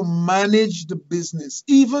and to manage the business.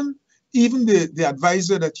 Even the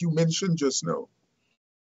advisor that you mentioned just now.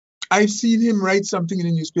 I've seen him write something in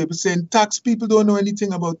the newspaper saying tax people don't know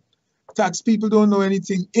anything about tax. People don't know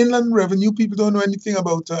anything. Inland revenue people don't know anything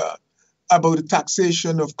about the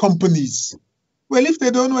taxation of companies. Well, if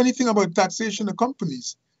they don't know anything about taxation of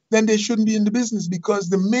companies, then they shouldn't be in the business, because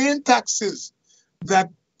the main taxes that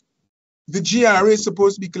the GRA is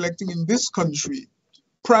supposed to be collecting in this country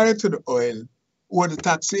prior to the oil were the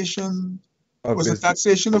taxation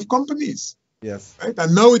of companies. Yes. Right?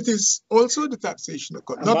 And now it is also the taxation of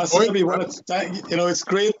companies. It's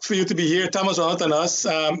great for you to be here. Time is out on us.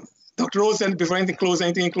 Dr. Rose, before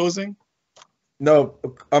anything in closing? No.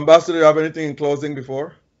 Ambassador, do you have anything in closing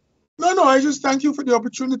before? No, I just thank you for the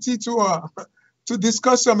opportunity to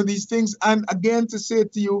discuss some of these things. And again, to say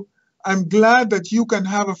to you, I'm glad that you can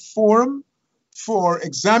have a forum for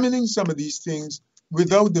examining some of these things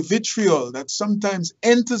without the vitriol that sometimes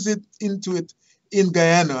enters into it in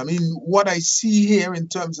Guyana. I mean, what I see here in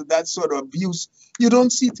terms of that sort of abuse, you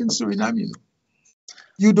don't see it in Suriname.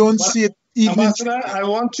 You don't see it even. Ambassador, I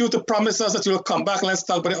want you to promise us that you will come back and let's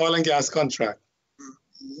talk about the oil and gas contract.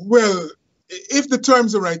 Well, if the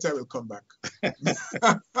terms are right, I will come back.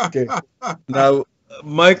 Okay. Now,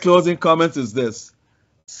 my closing comment is this.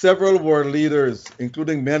 Several world leaders,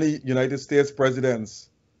 including many United States presidents,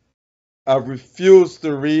 have refused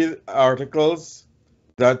to read articles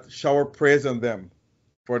that shower praise on them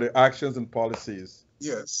for their actions and policies.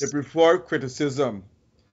 Yes. They prefer criticism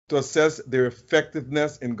to assess their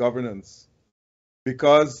effectiveness in governance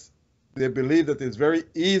because they believe that it's very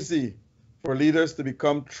easy for leaders to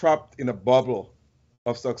become trapped in a bubble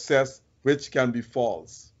of success, which can be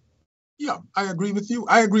false. Yeah, I agree with you.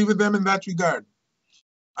 I agree with them in that regard.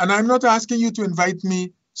 And I'm not asking you to invite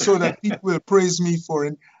me so that people will praise me for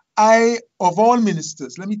it. Of all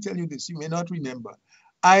ministers, let me tell you this, you may not remember,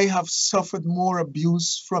 I have suffered more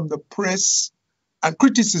abuse from the press and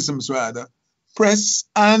criticisms rather, press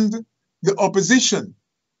and the opposition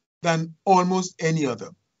than almost any other.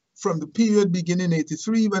 From the period beginning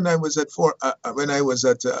 '83 when I was at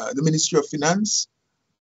the Ministry of Finance,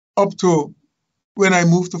 up to when I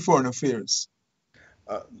moved to Foreign Affairs.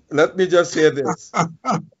 Let me just say this.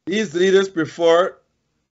 These leaders prefer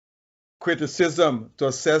criticism to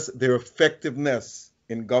assess their effectiveness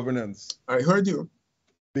in governance. I heard you.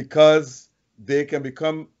 Because they can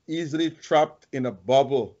become easily trapped in a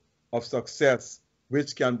bubble of success,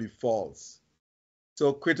 which can be false.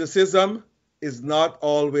 So criticism is not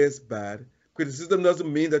always bad. Criticism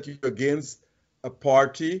doesn't mean that you're against a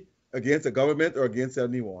party, against a government, or against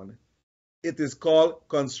anyone. It is called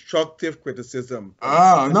constructive criticism.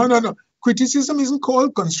 No. Criticism isn't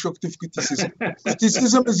called constructive criticism.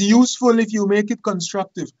 Criticism is useful if you make it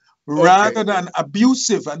constructive rather than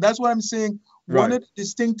abusive. And that's why I'm saying one of the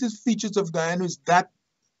distinctive features of Guyana is that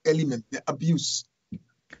element, the abuse.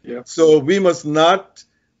 Yeah. So we must not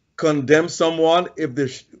condemn someone if they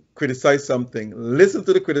criticize something. Listen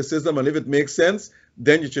to the criticism, and if it makes sense,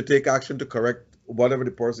 then you should take action to correct whatever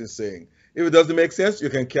the person is saying. If it doesn't make sense, you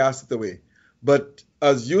can cast it away. But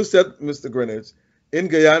as you said, Mr. Greenidge, in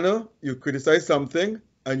Guyana, you criticize something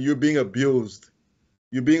and you're being abused.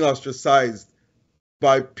 You're being ostracized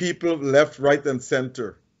by people left, right, and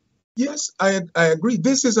center. Yes, I agree.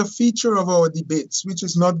 This is a feature of our debates, which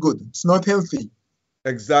is not good. It's not healthy.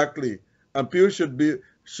 Exactly. And people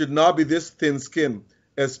should not be this thin-skinned,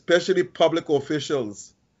 especially public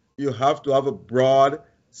officials. You have to have a broad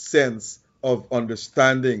sense of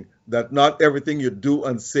understanding that not everything you do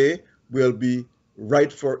and say will be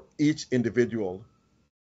right for each individual.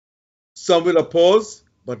 Some will oppose,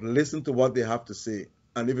 but listen to what they have to say.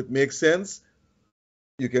 And if it makes sense,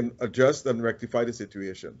 you can adjust and rectify the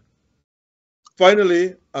situation.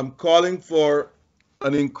 Finally, I'm calling for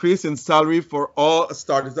an increase in salary for all,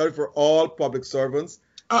 starting salary for all public servants,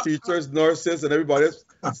 teachers, nurses, and everybody else.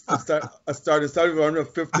 A starting salary of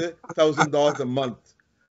 $150,000 a month.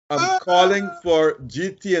 I'm calling for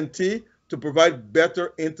GT&T to provide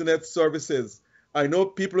better internet services. I know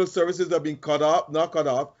people's services have been not cut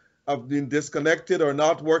off, have been disconnected or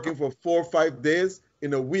not working for 4 or 5 days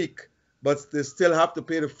in a week, but they still have to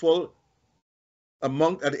pay the full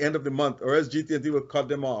amount at the end of the month, or else GT&T will cut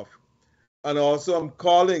them off. And also I'm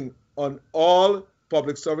calling on all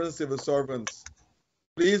public servants and civil servants,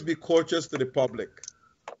 please be courteous to the public,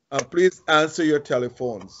 and please answer your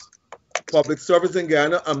telephones. Public service in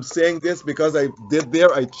Guyana, I'm saying this because I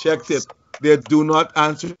checked it. They do not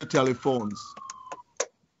answer telephones.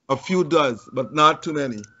 A few does, but not too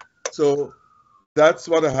many. So that's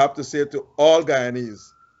what I have to say to all Guyanese.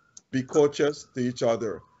 Be courteous to each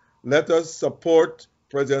other. Let us support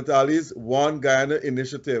President Ali's One Guyana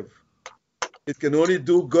initiative. It can only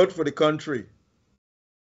do good for the country.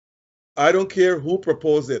 I don't care who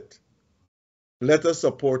proposed it. Let us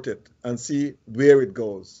support it and see where it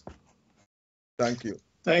goes. Thank you.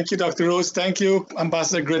 Thank you, Dr. Rose. Thank you,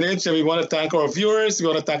 Ambassador Greenidge. And we want to thank our viewers. We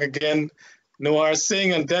want to thank again Noir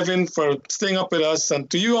Singh and Devin for staying up with us. And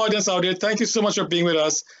to you, audience out there, thank you so much for being with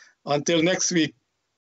us. Until next week.